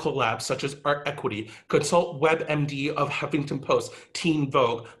a medical lab such as Art Equity, consult WebMD of Huffington Post, Teen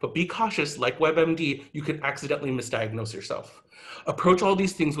Vogue, but be cautious, like WebMD, you could accidentally misdiagnose yourself. Approach all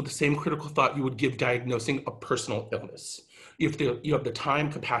these things with the same critical thought you would give diagnosing a personal illness. If you have the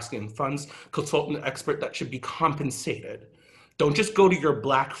time, capacity, and funds, consult an expert that should be compensated. Don't just go to your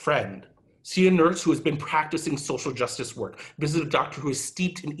Black friend. See a nurse who has been practicing social justice work. Visit a doctor who is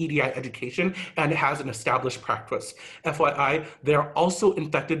steeped in EDI education and has an established practice. FYI, they are also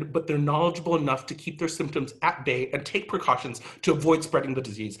infected, but they're knowledgeable enough to keep their symptoms at bay and take precautions to avoid spreading the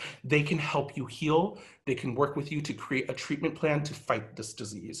disease. They can help you heal. They can work with you to create a treatment plan to fight this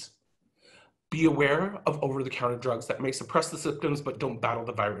disease. Be aware of over-the-counter drugs that may suppress the symptoms but don't battle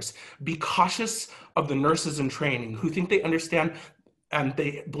the virus. Be cautious of the nurses in training who think they understand and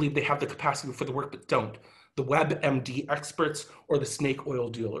they believe they have the capacity for the work but don't. The WebMD experts or the snake oil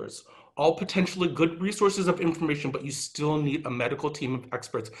dealers. All potentially good resources of information, but you still need a medical team of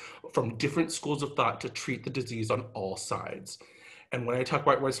experts from different schools of thought to treat the disease on all sides. And when I talk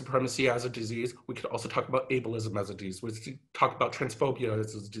about white supremacy as a disease, we could also talk about ableism as a disease. We could talk about transphobia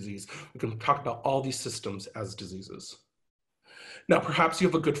as a disease. We can talk about all these systems as diseases. Now, perhaps you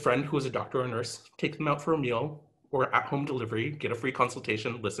have a good friend who is a doctor or a nurse. Take them out for a meal or at-home delivery, get a free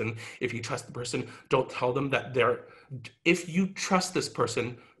consultation, listen. If you trust the person, don't tell them that if you trust this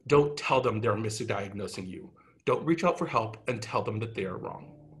person, don't tell them they're misdiagnosing you. Don't reach out for help and tell them that they are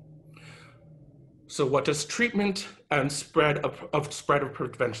wrong. So what does treatment and spread of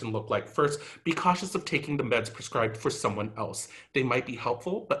prevention look like? First, be cautious of taking the meds prescribed for someone else. They might be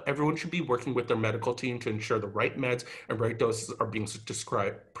helpful, but everyone should be working with their medical team to ensure the right meds and right doses are being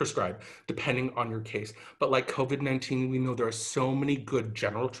prescribed, depending on your case. But like COVID-19, we know there are so many good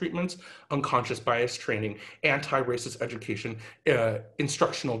general treatments, unconscious bias training, anti-racist education,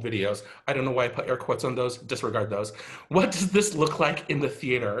 instructional videos. I don't know why I put air quotes on those, disregard those. What does this look like in the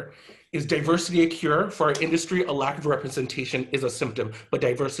theater? Is diversity a cure? For our industry, a lack of representation is a symptom, but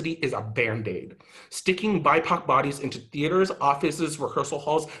diversity is a Band-Aid. Sticking BIPOC bodies into theaters, offices, rehearsal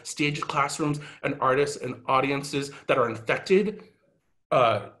halls, stage classrooms, and artists and audiences that are infected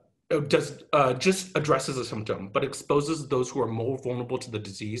just addresses a symptom, but exposes those who are more vulnerable to the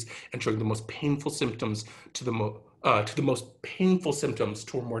disease and showing the most painful symptoms to the most painful symptoms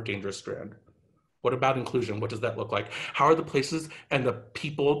to a more dangerous strand. What about inclusion? What does that look like? How are the places and the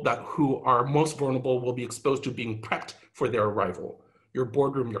people who are most vulnerable will be exposed to being prepped for their arrival? Your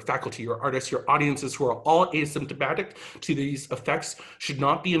boardroom, your faculty, your artists, your audiences who are all asymptomatic to these effects should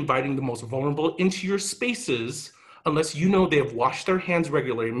not be inviting the most vulnerable into your spaces unless you know they have washed their hands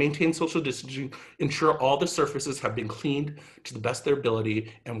regularly, maintained social distancing, ensure all the surfaces have been cleaned to the best of their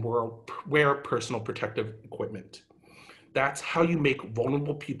ability, and wear personal protective equipment. That's how you make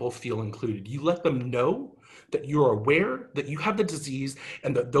vulnerable people feel included. You let them know that you're aware that you have the disease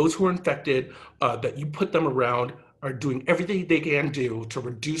and that those who are infected, that you put them around, are doing everything they can do to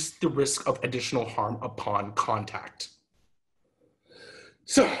reduce the risk of additional harm upon contact.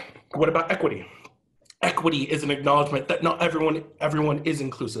 So, what about equity? Equity is an acknowledgement that not everyone is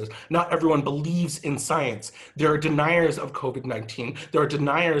inclusive. Not everyone believes in science. There are deniers of COVID-19. There are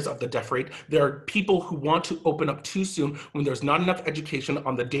deniers of the death rate. There are people who want to open up too soon when there's not enough education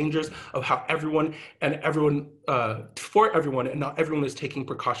on the dangers of how for everyone, and not everyone is taking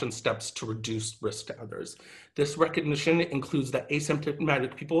precaution steps to reduce risk to others. This recognition includes that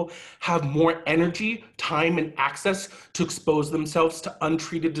asymptomatic people have more energy, time, and access to expose themselves to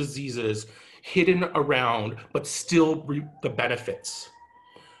untreated diseases hidden around, but still reap the benefits.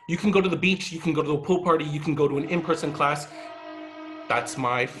 You can go to the beach, you can go to a pool party, you can go to an in-person class, That's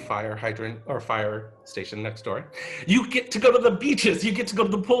my fire hydrant or fire station next door. You get to go to the beaches, you get to go to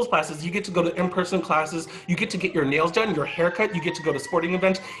the pool classes, you get to go to in-person classes, you get to get your nails done, your hair cut, you get to go to sporting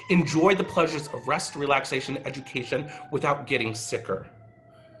events, enjoy the pleasures of rest, relaxation, education without getting sicker.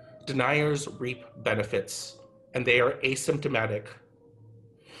 Deniers reap benefits, and they are asymptomatic.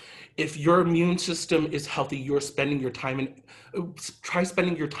 If your immune system is healthy, you're spending your time and try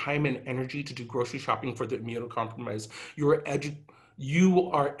spending your time and energy to do grocery shopping for the immunocompromised. You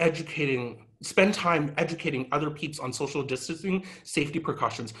are educating, spend time educating other peeps on social distancing, safety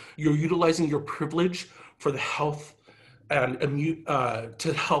precautions. You're utilizing your privilege for the health and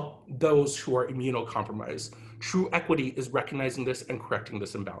to help those who are immunocompromised. True equity is recognizing this and correcting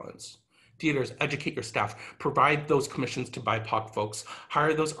this imbalance. Theaters, educate your staff, provide those commissions to BIPOC folks,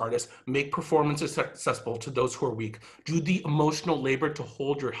 hire those artists, make performances accessible to those who are weak, do the emotional labor to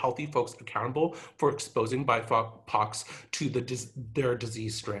hold your healthy folks accountable for exposing BIPOCs to their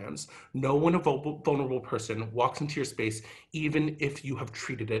disease strands. Know when a vulnerable person walks into your space, even if you have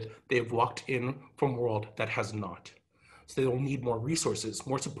treated it, they have walked in from a world that has not. So they will need more resources,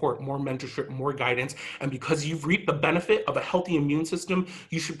 more support, more mentorship, more guidance. And because you've reaped the benefit of a healthy immune system,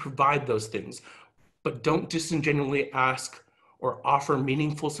 you should provide those things. But don't disingenuously ask or offer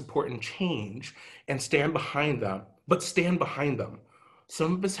meaningful support and change and stand behind them, but stand behind them.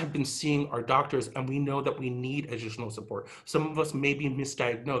 Some of us have been seeing our doctors and we know that we need additional support. Some of us may be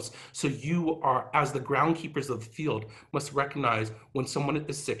misdiagnosed. So you are, as the groundkeepers of the field, must recognize when someone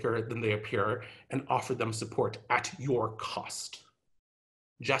is sicker than they appear and offer them support at your cost.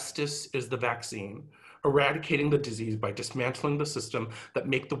 Justice is the vaccine, eradicating the disease by dismantling the system that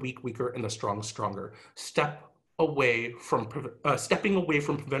make the weak weaker and the strong stronger. Stepping away from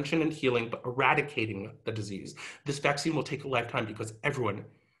prevention and healing, but eradicating the disease. This vaccine will take a lifetime because everyone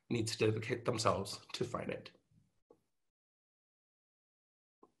needs to dedicate themselves to find it.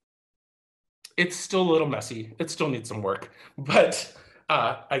 It's still a little messy. It still needs some work, but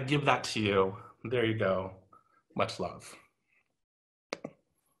I give that to you. There you go. Much love.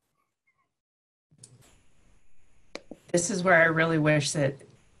 This is where I really wish that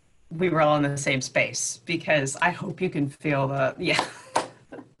we were all in the same space, because I hope you can feel the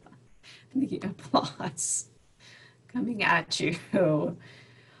applause coming at you.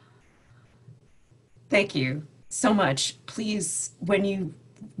 Thank you so much. Please, when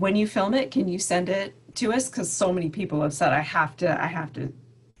you film it, can you send it to us? Because so many people have said I have to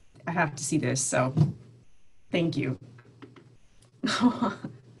see this. So thank you.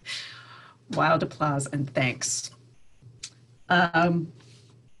 Wild applause and thanks.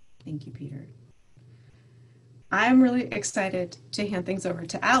 Thank you, Peter. I'm really excited to hand things over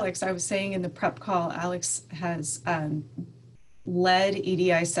to Alex. I was saying in the prep call, Alex has led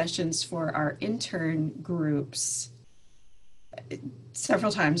EDI sessions for our intern groups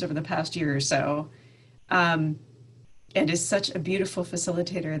several times over the past year or so, and is such a beautiful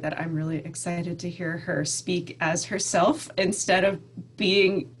facilitator that I'm really excited to hear her speak as herself instead of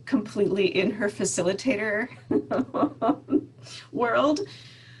being completely in her facilitator world.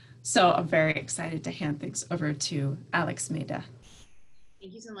 So I'm very excited to hand things over to Alex Maida.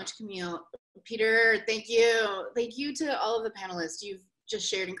 Thank you so much, Camille. Peter, thank you. Thank you to all of the panelists. You've just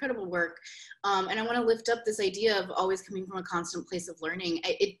shared incredible work. And I want to lift up this idea of always coming from a constant place of learning.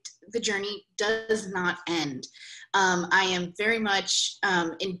 The journey does not end. I am very much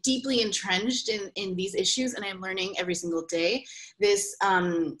deeply entrenched in these issues, and I'm learning every single day. This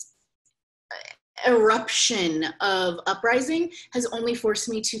eruption of uprising has only forced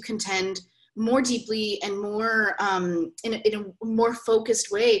me to contend more deeply and more in a more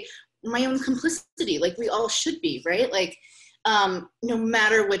focused way my own complicity, like we all should be, right? Like no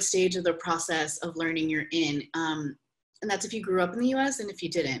matter what stage of the process of learning you're in, and that's if you grew up in the US and if you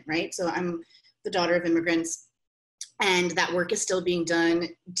didn't, right? So I'm the daughter of immigrants, and that work is still being done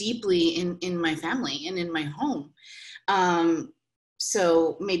deeply in my family and in my home.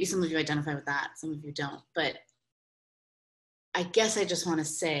 So maybe some of you identify with that, some of you don't, but I guess I just want to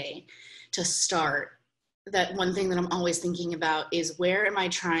say to start that one thing that I'm always thinking about is where am I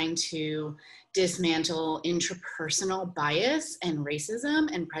trying to dismantle intrapersonal bias and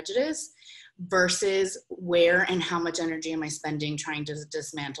racism and prejudice versus where and how much energy am I spending trying to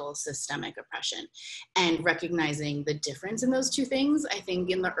dismantle systemic oppression, and recognizing the difference in those two things. I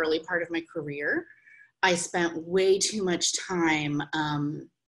think in the early part of my career, I spent way too much time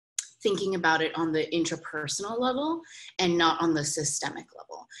thinking about it on the intrapersonal level and not on the systemic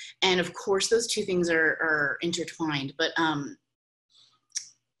level. And of course, those two things are intertwined, but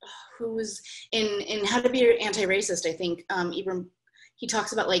who was in How to Be Anti-Racist, I think Ibram, he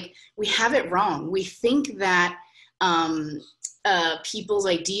talks about, like, we have it wrong. We think that people's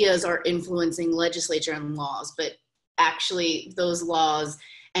ideas are influencing legislature and laws, but actually those laws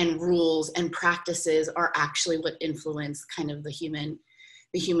and rules and practices are actually what influence kind of the human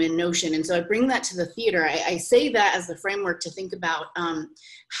notion. And so I bring that to the theater. I say that as the framework to think about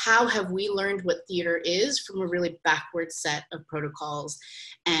how have we learned what theater is from a really backward set of protocols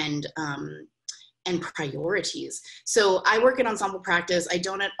and priorities. So I work in ensemble practice. I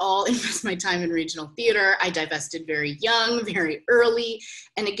don't at all invest my time in regional theater. I divested very young, very early.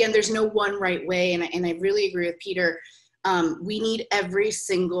 And again, there's no one right way. And I really agree with Peter. We need every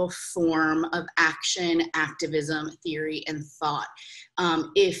single form of action, activism, theory, and thought.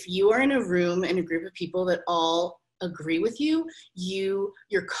 If you are in a room in a group of people that all agree with you,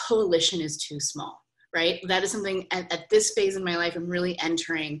 your coalition is too small, right? That is something at this phase in my life, I'm really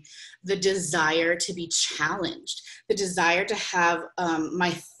entering the desire to be challenged, the desire to have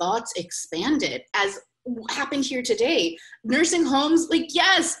my thoughts expanded, as happened here today. Nursing homes, like,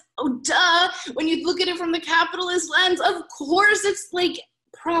 yes, oh duh, when you look at it from the capitalist lens, of course it's like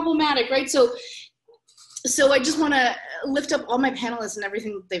problematic, right? So I just want to lift up all my panelists and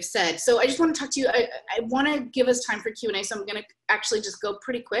everything that they've said. So I just want to talk to you. I want to give us time for Q&A, so I'm going to actually just go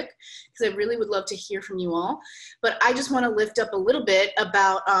pretty quick because I really would love to hear from you all. But I just want to lift up a little bit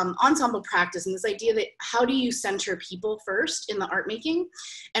about ensemble practice and this idea that how do you center people first in the art making,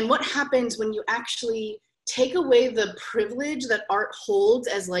 and what happens when you actually take away the privilege that art holds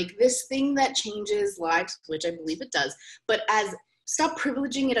as like this thing that changes lives, which I believe it does, but stop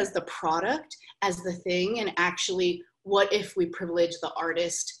privileging it as the product, as the thing, and actually what if we privilege the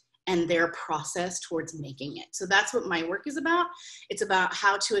artist and their process towards making it. So that's what my work is about. It's about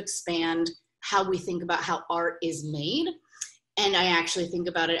how to expand how we think about how art is made. And I actually think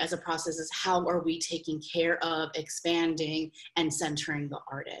about it as a process as how are we taking care of expanding and centering the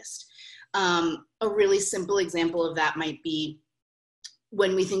artist. A really simple example of that might be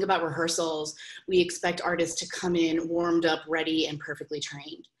when we think about rehearsals, we expect artists to come in warmed up, ready, and perfectly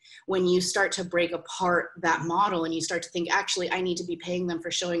trained. When you start to break apart that model and you start to think, actually, I need to be paying them for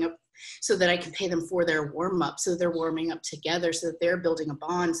showing up so that I can pay them for their warm up, so they're warming up together, so that they're building a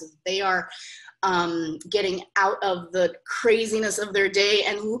bond, so that they are getting out of the craziness of their day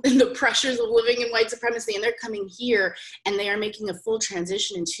and the pressures of living in white supremacy, and they're coming here and they are making a full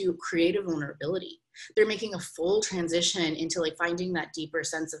transition into creative vulnerability. They're making a full transition into like finding that deeper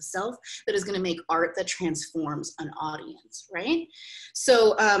sense of self that is going to make art that transforms an audience, right?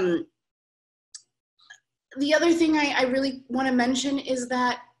 So the other thing I really want to mention is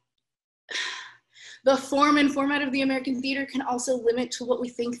that the form and format of the American theater can also limit to what we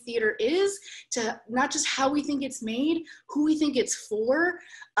think theater is, to not just how we think it's made, who we think it's for,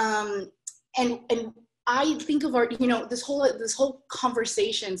 and I think of art, you know, this whole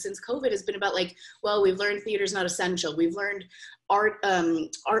conversation since COVID has been about like, well, we've learned theater's not essential. We've learned art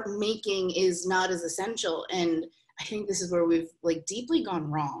making is not as essential. And I think this is where we've like deeply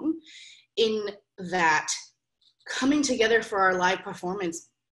gone wrong, in that coming together for our live performance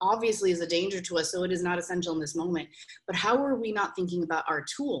obviously is a danger to us, so it is not essential in this moment. But how are we not thinking about our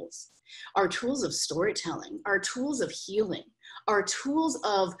tools of storytelling, our tools of healing, our tools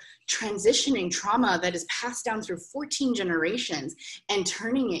of transitioning trauma that is passed down through 14 generations and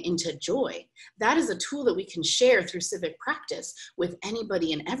turning it into joy? That is a tool that we can share through civic practice with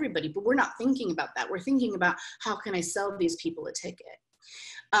anybody and everybody, but we're not thinking about that. We're thinking about, how can I sell these people a ticket?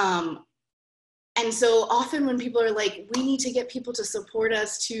 And so often when people are like, we need to get people to support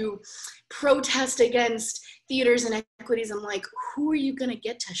us to protest against theaters and equities, I'm like, who are you gonna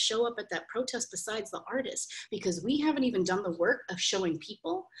get to show up at that protest besides the artist? Because we haven't even done the work of showing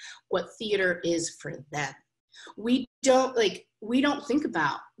people what theater is for them. We don't think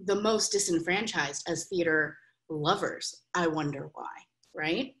about the most disenfranchised as theater lovers. I wonder why,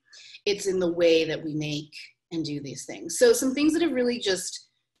 right? It's in the way that we make and do these things. So some things that have really just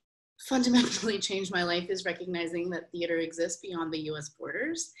fundamentally changed my life is recognizing that theater exists beyond the US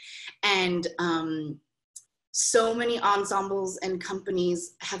borders. And so many ensembles and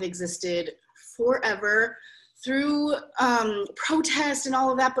companies have existed forever through protest and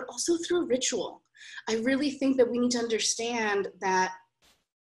all of that, but also through ritual. I really think that we need to understand that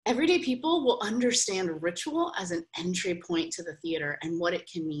everyday people will understand ritual as an entry point to the theater and what it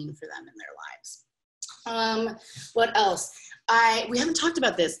can mean for them in their lives. What else? We haven't talked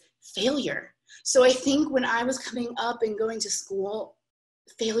about this. Failure. So I think when I was coming up and going to school,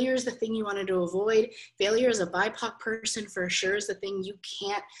 failure is the thing you wanted to avoid. Failure as a BIPOC person for sure is the thing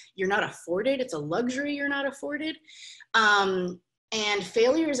you're not afforded. It's a luxury you're not afforded. And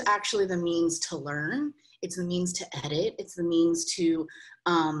failure is actually the means to learn. It's the means to edit. It's the means to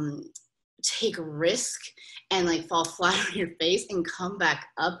take risk and like fall flat on your face and come back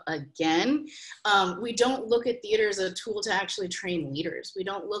up again. We don't look at theater as a tool to actually train leaders. We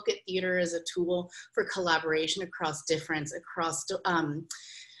don't look at theater as a tool for collaboration across difference, across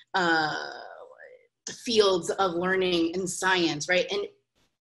fields of learning and science, right? And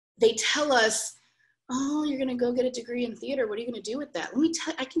they tell us, oh, you're gonna go get a degree in theater. What are you gonna do with that? Let me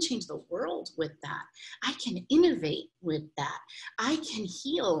tell you, I can change the world with that. I can innovate with that. I can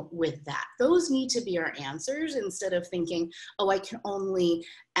heal with that. Those need to be our answers instead of thinking, oh, I can only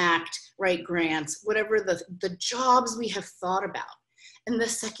act, write grants, whatever the jobs we have thought about. And the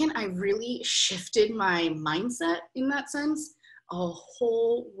second I really shifted my mindset in that sense, a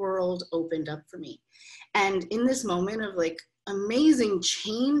whole world opened up for me. And in this moment of like amazing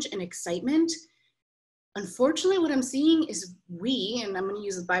change and excitement, unfortunately, what I'm seeing is we, and I'm going to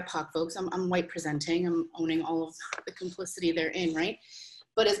use the BIPOC folks, I'm white presenting, I'm owning all of the complicity therein, right?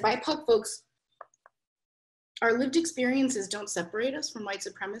 But as BIPOC folks, our lived experiences don't separate us from white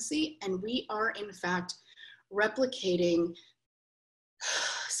supremacy, and we are in fact replicating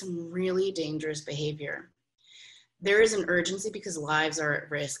some really dangerous behavior. There is an urgency because lives are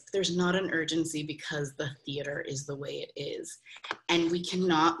at risk. There's not an urgency because the theater is the way it is. And we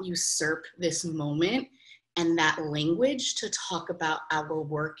cannot usurp this moment and that language to talk about our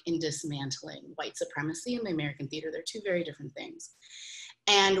work in dismantling white supremacy in the American theater. They're two very different things.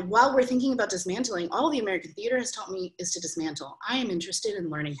 And while we're thinking about dismantling, all the American theater has taught me is to dismantle. I am interested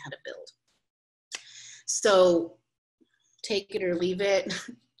in learning how to build. So take it or leave it,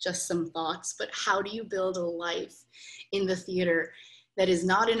 just some thoughts, but how do you build a life in the theater that is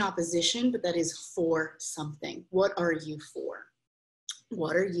not in opposition, but that is for something? What are you for?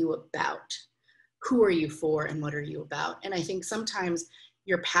 What are you about? Who are you for and what are you about? And I think sometimes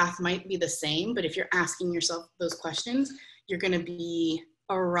your path might be the same, but if you're asking yourself those questions, you're gonna be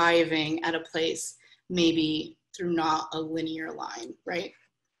arriving at a place maybe through not a linear line, right?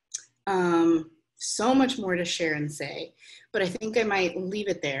 So much more to share and say, but I think I might leave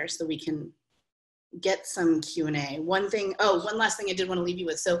it there so we can get some Q&A. One last thing I did want to leave you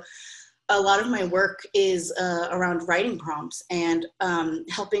with. So a lot of my work is around writing prompts and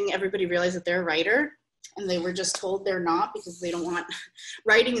helping everybody realize that they're a writer, and they were just told they're not because they don't want,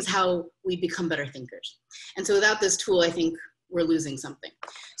 writing is how we become better thinkers. And so without this tool, I think we're losing something.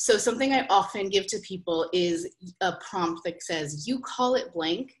 So something I often give to people is a prompt that says, you call it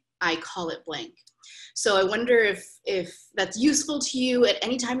blank, I call it blank. So I wonder if that's useful to you at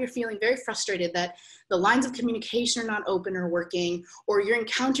any time you're feeling very frustrated that the lines of communication are not open or working, or you're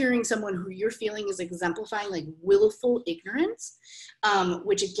encountering someone who you're feeling is exemplifying like willful ignorance,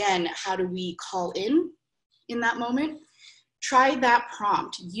 which again, how do we call in that moment? Try that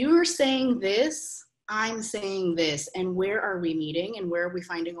prompt. You're saying this, I'm saying this, and where are we meeting and where are we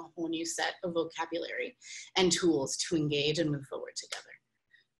finding a whole new set of vocabulary and tools to engage and move forward together?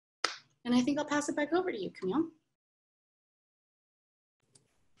 And I think I'll pass it back over to you, Camille.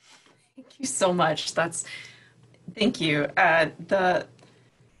 Thank you so much. Thank you. The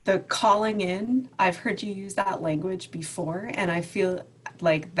calling in, I've heard you use that language before, and I feel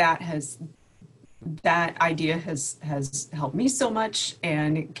like that idea has helped me so much.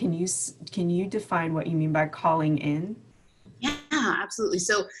 And can you define what you mean by calling in? Yeah, absolutely.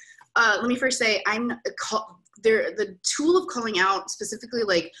 So let me first say, the tool of calling out, specifically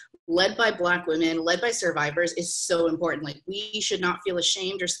like led by Black women, led by survivors, is so important. Like, we should not feel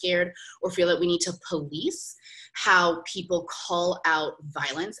ashamed or scared or feel that we need to police how people call out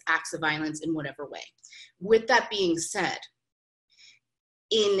violence, acts of violence in whatever way. With that being said,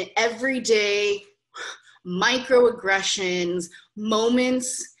 in everyday microaggressions,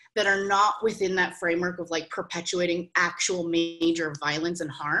 moments that are not within that framework of like perpetuating actual major violence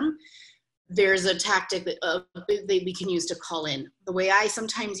and harm, there's a tactic that we can use to call in. The way I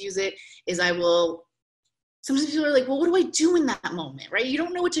sometimes use it is sometimes people are like, well, what do I do in that moment, right? You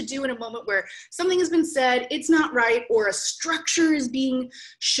don't know what to do in a moment where something has been said, it's not right, or a structure is being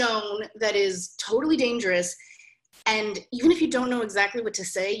shown that is totally dangerous. And even if you don't know exactly what to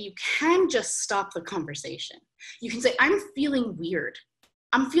say, you can just stop the conversation. You can say, I'm feeling weird.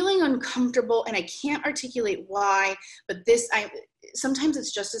 I'm feeling uncomfortable and I can't articulate why, but sometimes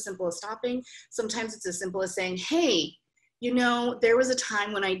it's just as simple as stopping. Sometimes it's as simple as saying, hey, there was a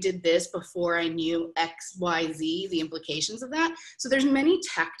time when I did this before I knew X, Y, Z, the implications of that. So there's many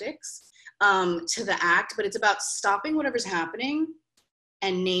tactics to the act, but it's about stopping whatever's happening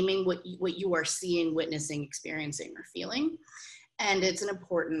and naming what you are seeing, witnessing, experiencing, or feeling. And it's an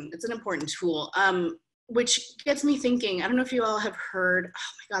important tool. Which gets me thinking, I don't know if you all have heard,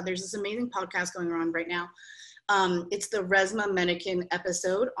 oh my God, there's this amazing podcast going on right now. It's the Resmaa Menakem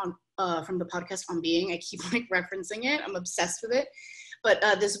episode from the podcast On Being. I keep like referencing it. I'm obsessed with it. But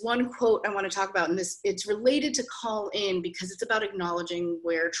this one quote I want to talk about, and it's related to Call In because it's about acknowledging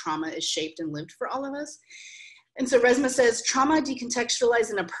where trauma is shaped and lived for all of us. And so Resmaa says, trauma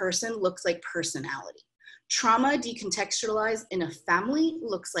decontextualized in a person looks like personality. Trauma decontextualized in a family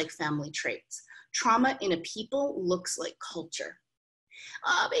looks like family traits. Trauma in a people looks like culture.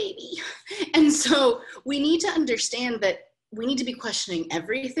 Ah, baby. And so we need to understand that we need to be questioning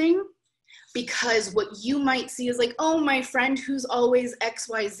everything, because what you might see is like, oh, my friend who's always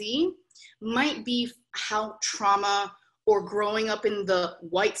XYZ might be how trauma or growing up in the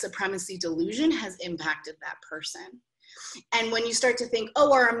white supremacy delusion has impacted that person. And when you start to think,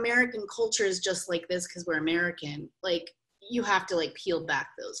 oh, our American culture is just like this because we're American, like you have to like peel back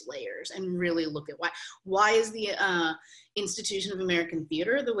those layers and really look at why is the institution of American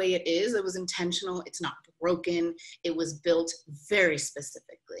theater the way it is. It was intentional. It's not broken. It was built very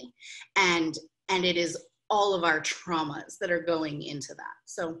specifically. And it is all of our traumas that are going into that.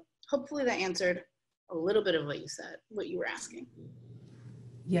 So hopefully that answered a little bit of what you said, what you were asking.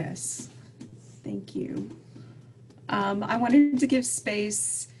 Yes, thank you. I wanted to give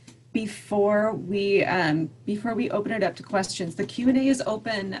space before we open it up to questions. The Q&A is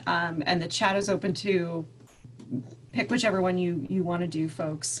open, and the chat is open to pick whichever one you want to do,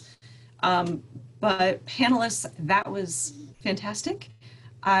 folks. But panelists, that was fantastic.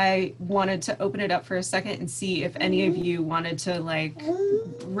 I wanted to open it up for a second and see if any of you wanted to like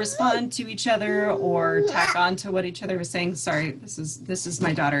respond to each other or tack on to what each other was saying. Sorry, this is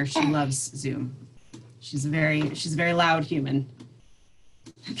my daughter. She loves Zoom. She's a very loud human.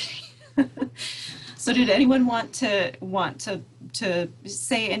 Okay. So did anyone want to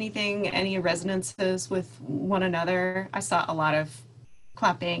say anything, any resonances with one another? I saw a lot of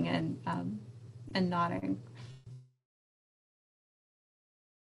clapping and nodding.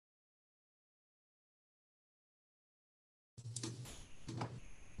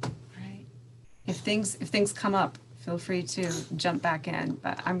 Right. If things come up, feel free to jump back in,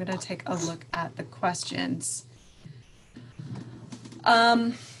 but I'm gonna take a look at the questions.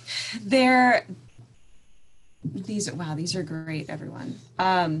 These are great, everyone.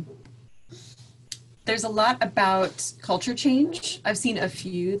 There's a lot about culture change. I've seen a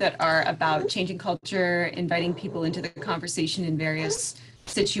few that are about changing culture, inviting people into the conversation in various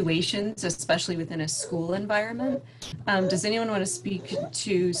situations, especially within a school environment. Does anyone want to speak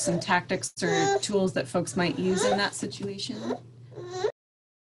to some tactics or tools that folks might use in that situation?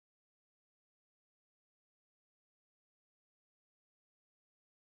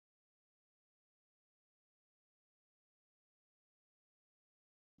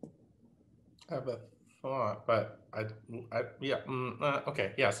 I have a thought, but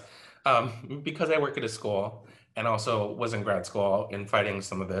okay, yes. Because I work at a school and also was in grad school in fighting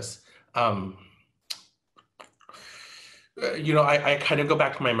some of this, I kind of go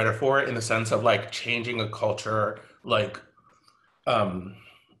back to my metaphor in the sense of like changing a culture, like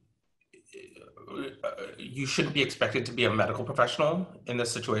you shouldn't be expected to be a medical professional in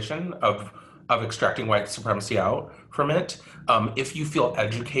this situation of extracting white supremacy out from it. If you feel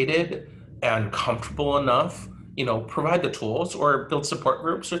educated and comfortable enough, provide the tools or build support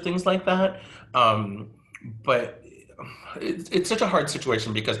groups or things like that. But it's such a hard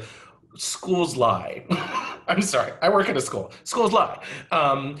situation because schools lie. I'm sorry, I work at a school. Schools lie.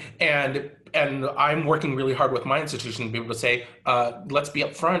 And I'm working really hard with my institution to be able to say, let's be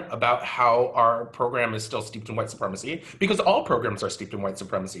upfront about how our program is still steeped in white supremacy, because all programs are steeped in white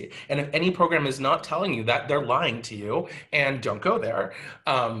supremacy. And if any program is not telling you that, they're lying to you, and don't go there.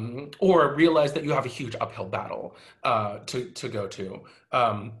 Or realize that you have a huge uphill battle to go to.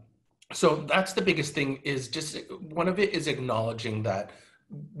 So that's the biggest thing, is just one of it is acknowledging that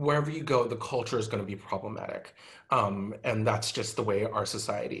wherever you go, the culture is going to be problematic. And that's just the way our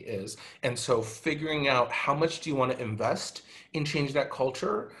society is. And so figuring out how much do you want to invest in change that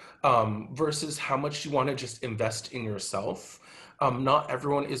culture versus how much you want to just invest in yourself. Not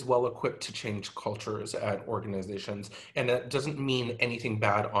everyone is well equipped to change cultures at organizations. And that doesn't mean anything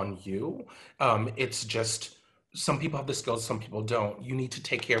bad on you. It's just some people have the skills, some people don't. You need to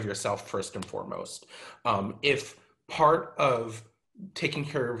take care of yourself first and foremost. If part of taking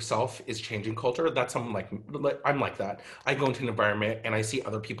care of yourself is changing culture, that's something like I'm like that. I go into an environment and I see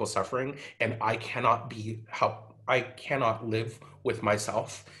other people suffering, and I cannot live with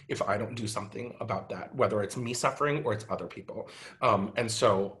myself if I don't do something about that, whether it's me suffering or it's other people. And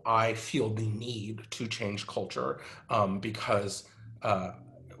so I feel the need to change culture because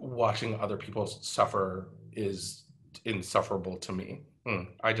watching other people suffer is insufferable to me.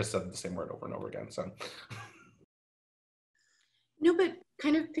 I just said the same word over and over again, so. No, but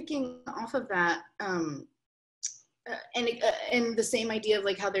kind of picking off of that, and the same idea of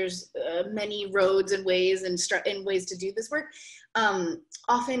like how there's many roads and ways and ways to do this work.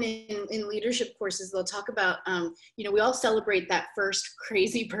 Often in leadership courses, they'll talk about, you know, we all celebrate that first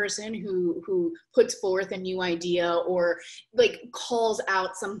crazy person who puts forth a new idea or like calls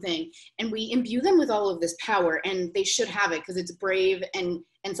out something, and we imbue them with all of this power, and they should have it because it's brave, and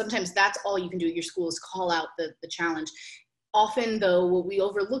sometimes that's all you can do at your school is call out the challenge. Often, though, what we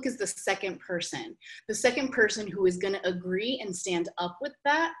overlook is the second person who is going to agree and stand up with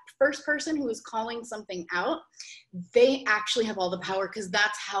that first person who is calling something out. They actually have all the power because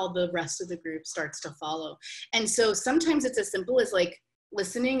that's how the rest of the group starts to follow. And so sometimes it's as simple as like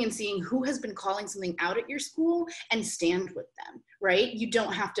listening and seeing who has been calling something out at your school and stand with them, right? You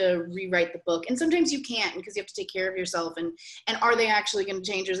don't have to rewrite the book. And sometimes you can't because you have to take care of yourself. And are they actually going to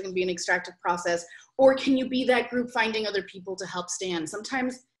change? Or is it going to be an extractive process? Or can you be that group finding other people to help stand?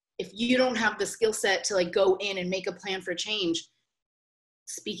 Sometimes if you don't have the skill set to like go in and make a plan for change,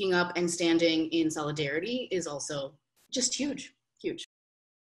 speaking up and standing in solidarity is also just huge, huge.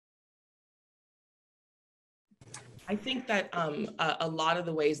 I think that a lot of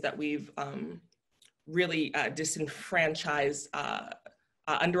the ways that we've really disenfranchised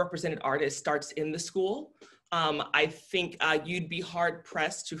underrepresented artists starts in the school. I think you'd be hard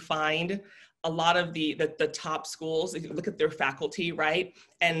pressed to find a lot of the top schools, if you look at their faculty, right?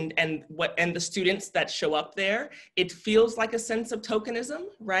 And the students that show up there, it feels like a sense of tokenism,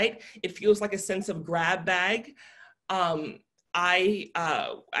 right? It feels like a sense of grab bag. I've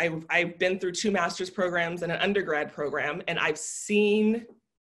been through 2 master's programs and an undergrad program, and I've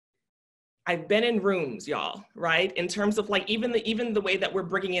been in rooms, y'all, right? In terms of like, even the way that we're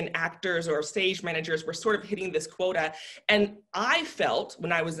bringing in actors or stage managers, we're sort of hitting this quota. And I felt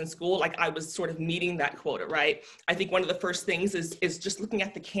when I was in school, like I was sort of meeting that quota, right? I think one of the first things is just looking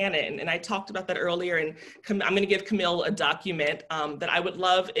at the canon. And I talked about that earlier, and I'm gonna give Camille a document that I would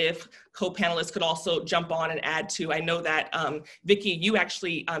love if co-panelists could also jump on and add to. I know that, Vicki, you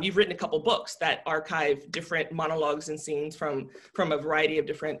actually, you've written a couple books that archive different monologues and scenes from a variety of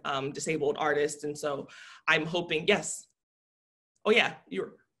different disabled artists. And so I'm hoping, yes. Oh yeah,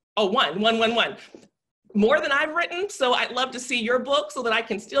 one. More than I've written. So I'd love to see your book so that I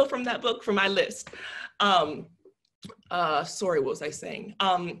can steal from that book for my list. Sorry, what was I saying?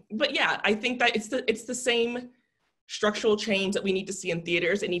 But yeah, I think that it's the same structural change that we need to see in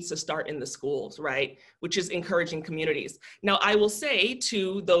theaters. It needs to start in the schools, right? Which is encouraging communities. Now, I will say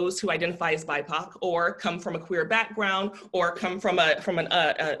to those who identify as BIPOC or come from a queer background or come from an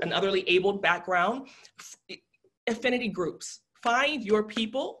otherly abled background, affinity groups, find your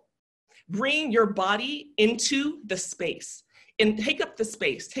people, bring your body into the space. And take up the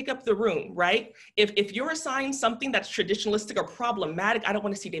space, take up the room, right? If you're assigned something that's traditionalistic or problematic, I don't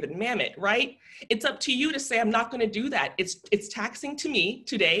want to see David Mamet, right? It's up to you to say, I'm not going to do that. It's taxing to me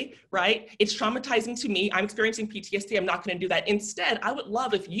today, right? It's traumatizing to me. I'm experiencing PTSD. I'm not going to do that. Instead, I would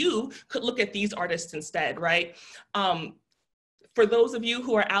love if you could look at these artists instead, right? For those of you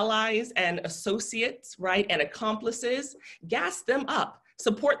who are allies and associates, right, and accomplices, gas them up.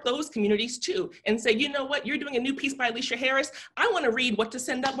 Support those communities too, and say, you know what, you're doing a new piece by Alicia Harris. I want to read what to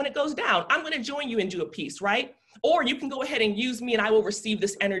send up when it goes down. I'm going to join you and do a piece, right? Or you can go ahead and use me and I will receive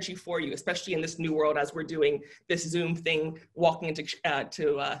this energy for you, especially in this new world as we're doing this Zoom thing, walking into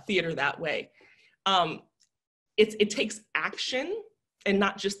theater that way. It takes action and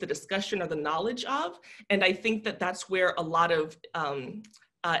not just the discussion or the knowledge of. And I think that that's where a lot of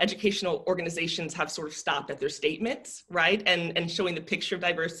educational organizations have sort of stopped at their statements, right? And showing the picture of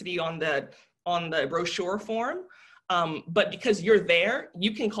diversity on the brochure form. But because you're there,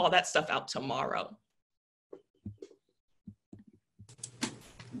 you can call that stuff out tomorrow.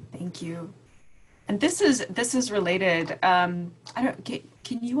 Thank you. And this is related. Can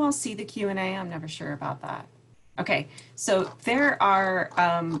you all see the Q&A? I'm never sure about that. Okay, so there are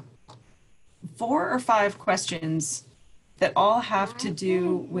 4 or 5 questions that all have to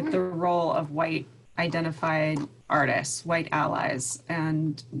do with the role of white identified artists, white allies.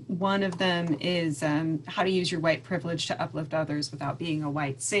 And one of them is how to use your white privilege to uplift others without being a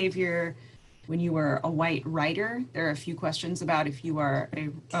white savior. When you are a white writer, there are a few questions about if you are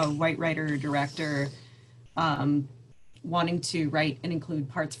a white writer or director wanting to write and include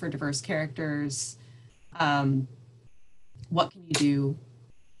parts for diverse characters. What can you do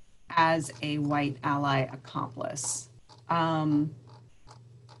as a white ally accomplice?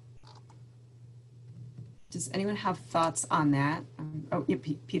 Does anyone have thoughts on that? Oh, yeah,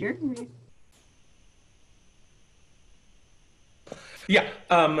 Peter? Yeah,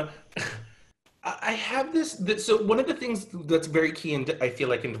 I I have so one of the things that's very key in, I feel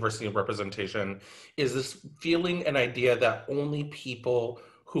like, in diversity and representation is this feeling and idea that only people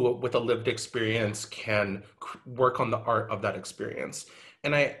who with a lived experience can work on the art of that experience.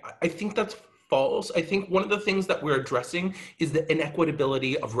 And I think that's false. I think one of the things that we're addressing is the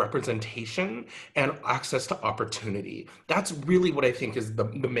inequitability of representation and access to opportunity. That's really what I think is the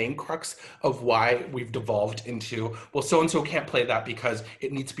main crux of why we've devolved into, well, so-and-so can't play that because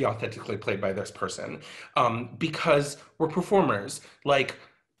it needs to be authentically played by this person. Because we're performers. Like,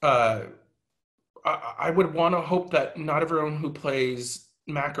 I would want to hope that not everyone who plays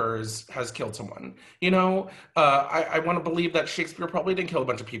Mackers has killed someone. You know, I want to believe that Shakespeare probably didn't kill a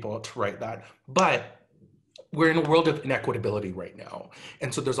bunch of people to write that, but we're in a world of inequitability right now.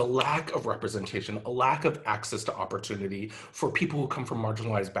 And so there's a lack of representation, a lack of access to opportunity for people who come from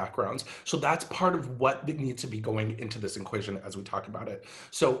marginalized backgrounds. So that's part of what needs to be going into this equation as we talk about it.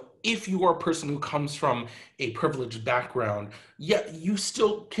 So if you are a person who comes from a privileged background, yeah,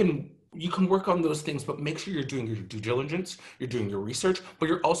 you can work on those things, but make sure you're doing your due diligence, you're doing your research, but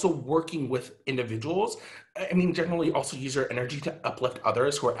you're also working with individuals. I mean, generally also use your energy to uplift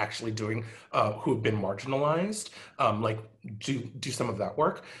others who are actually doing, who have been marginalized, like do some of that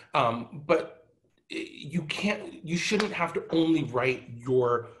work. But you shouldn't have to only write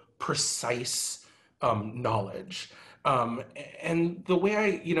your precise knowledge. And the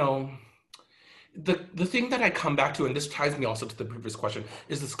way the thing that I come back to, and this ties me also to the previous question,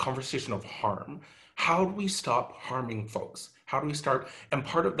 is this conversation of harm. How do we stop harming folks? How do we start? And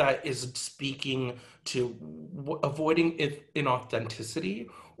part of that is speaking to avoiding inauthenticity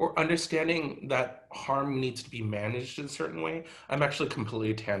or understanding that harm needs to be managed in a certain way. I'm actually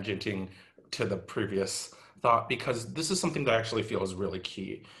completely tangenting to the previous thought because this is something that I actually feel is really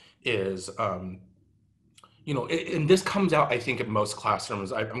key, is and this comes out, I think, in most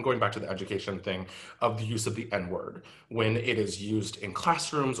classrooms. I'm going back to the education thing of the use of the N-word when it is used in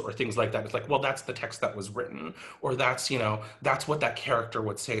classrooms or things like that. It's like, well, that's the text that was written, or that's what that character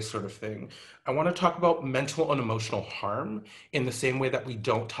would say, sort of thing. I want to talk about mental and emotional harm in the same way that we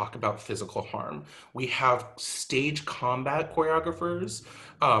don't talk about physical harm. We have stage combat choreographers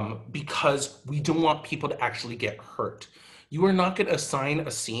because we don't want people to actually get hurt. You are not going to assign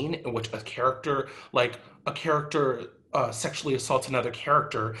a scene in which a character sexually assaults another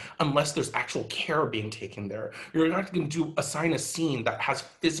character unless there's actual care being taken there. You're not going to assign a scene that has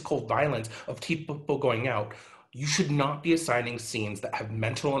physical violence of people going out. You should not be assigning scenes that have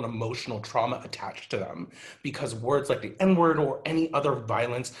mental and emotional trauma attached to them, because words like the N-word or any other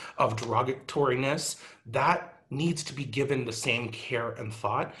violence of derogatoriness, that needs to be given the same care and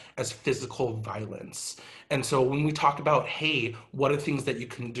thought as physical violence. And so when we talk about, hey, what are things that you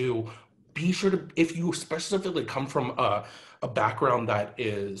can do, be sure to, if you specifically come from a background that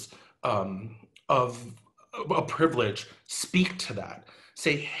is of a privilege, speak to that.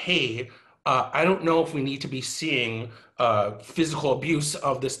 Say, hey, I don't know if we need to be seeing physical abuse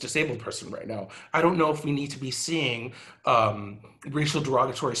of this disabled person right now. I don't know if we need to be seeing racial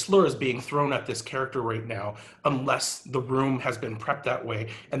derogatory slurs being thrown at this character right now, unless the room has been prepped that way.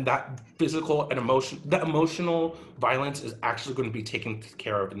 And that physical and emotional violence is actually going to be taken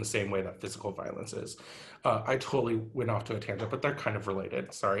care of in the same way that physical violence is. I totally went off to a tangent, but they're kind of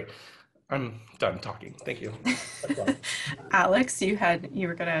related. Sorry. I'm done talking. Thank you. Alex, you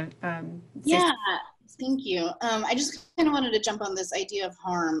were gonna yeah, thank you. I just kind of wanted to jump on this idea of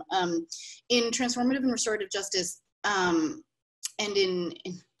harm. In transformative and restorative justice, and in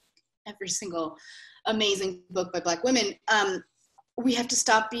every single amazing book by Black women, we have to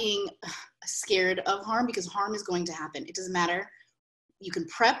stop being scared of harm, because harm is going to happen. It doesn't matter. You can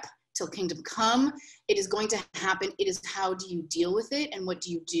prep till kingdom come. It is going to happen. It is how do you deal with it and what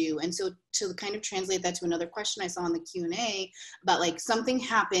do you do? And so to kind of translate that to another question I saw in the Q&A about, like, something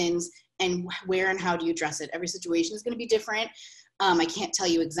happens and where and how do you address it? Every situation is going to be different. I can't tell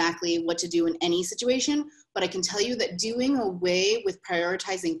you exactly what to do in any situation, but I can tell you that doing away with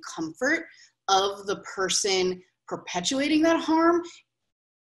prioritizing comfort of the person perpetuating that harm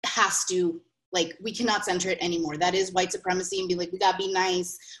has to, like, we cannot center it anymore. That is white supremacy, and be like, we gotta be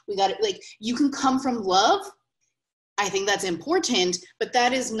nice. We gotta, like, you can come from love. I think that's important, but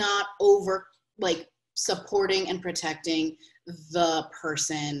that is not over, like, supporting and protecting the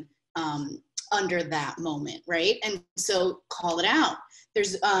person under that moment, right? And so call it out.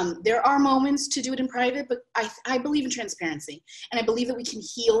 There are moments to do it in private, but I believe in transparency, and I believe that we can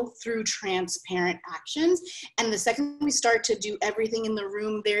heal through transparent actions. And the second we start to do everything in the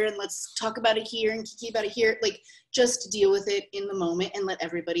room there, and let's talk about it here and kiki about it here, like, just deal with it in the moment and let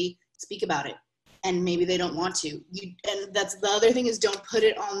everybody speak about it. and maybe they don't want to. And that's the other thing, is don't put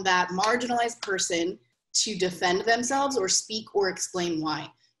it on that marginalized person to defend themselves or speak or explain why.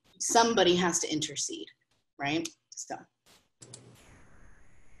 Somebody has to intercede, right? So.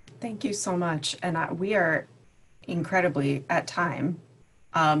 Thank you so much. And we are incredibly at time,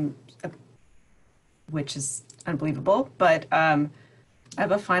 which is unbelievable, but I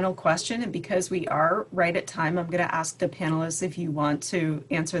have a final question, and because we are right at time, I'm going to ask the panelists if you want to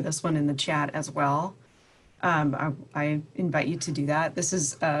answer this one in the chat as well. I invite you to do that. This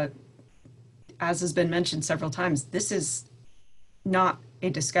is, as has been mentioned several times, this is not a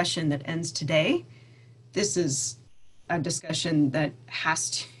discussion that ends today. This is a discussion that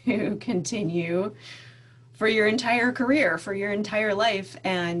has to continue for your entire career, for your entire life,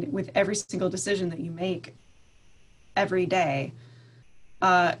 and with every single decision that you make every day.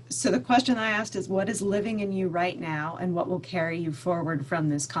 So the question I asked is, what is living in you right now, and what will carry you forward from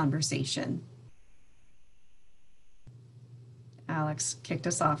this conversation? Alex kicked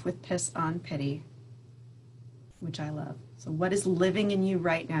us off with piss on pity, which I love. So what is living in you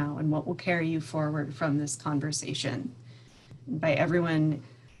right now, and what will carry you forward from this conversation? And by everyone,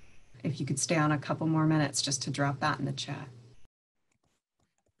 if you could stay on a couple more minutes just to drop that in the chat.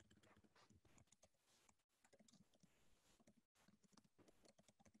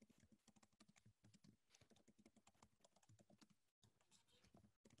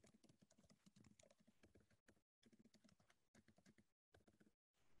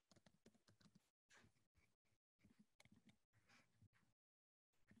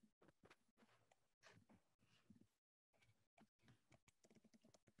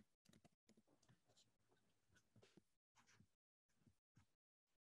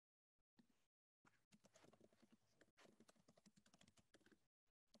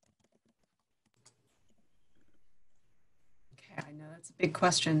 Okay, I know that's a big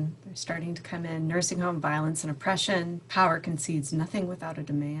question. They're starting to come in. Nursing home violence and oppression. Power concedes nothing without a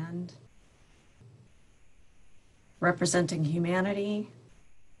demand. Representing humanity.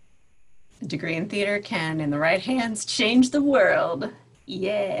 A degree in theater can, in the right hands, change the world.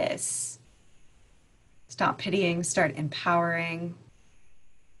 Yes. Stop pitying, start empowering.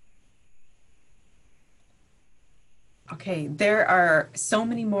 Okay, there are so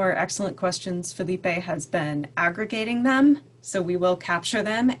many more excellent questions. Felipe has been aggregating them, so we will capture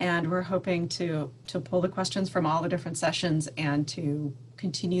them, and we're hoping to pull the questions from all the different sessions and to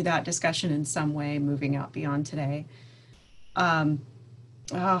continue that discussion in some way moving out beyond today.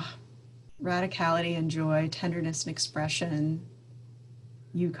 Radicality and joy, tenderness and expression.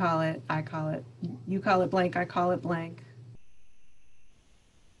 You call it, I call it, you call it blank, I call it blank.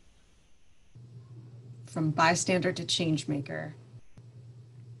 From bystander to change maker.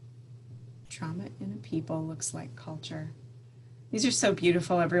 Trauma in a people looks like culture. These are so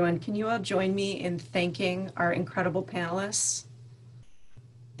beautiful, everyone. Can you all join me in thanking our incredible panelists?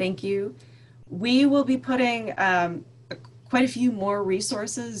 Thank you. We will be putting quite a few more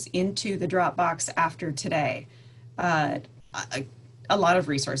resources into the Dropbox after today. A lot of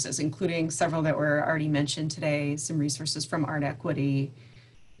resources, including several that were already mentioned today, some resources from Art Equity.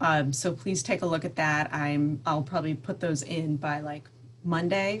 So please take a look at that. I'll probably put those in by like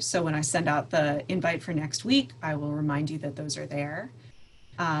Monday. So when I send out the invite for next week, I will remind you that those are there.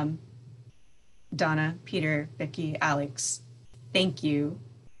 Donna, Peter, Vicki, Alex, thank you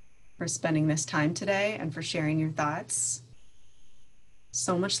for spending this time today and for sharing your thoughts.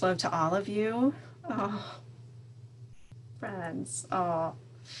 So much love to all of you. Oh, friends. Oh.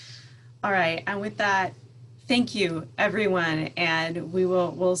 All right. And with that, thank you, everyone. And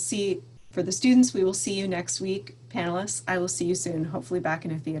we'll see, for the students, we will see you next week. Panelists, I will see you soon, hopefully back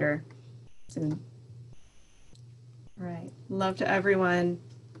in a theater soon. All right. Love to everyone.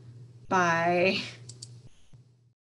 Bye.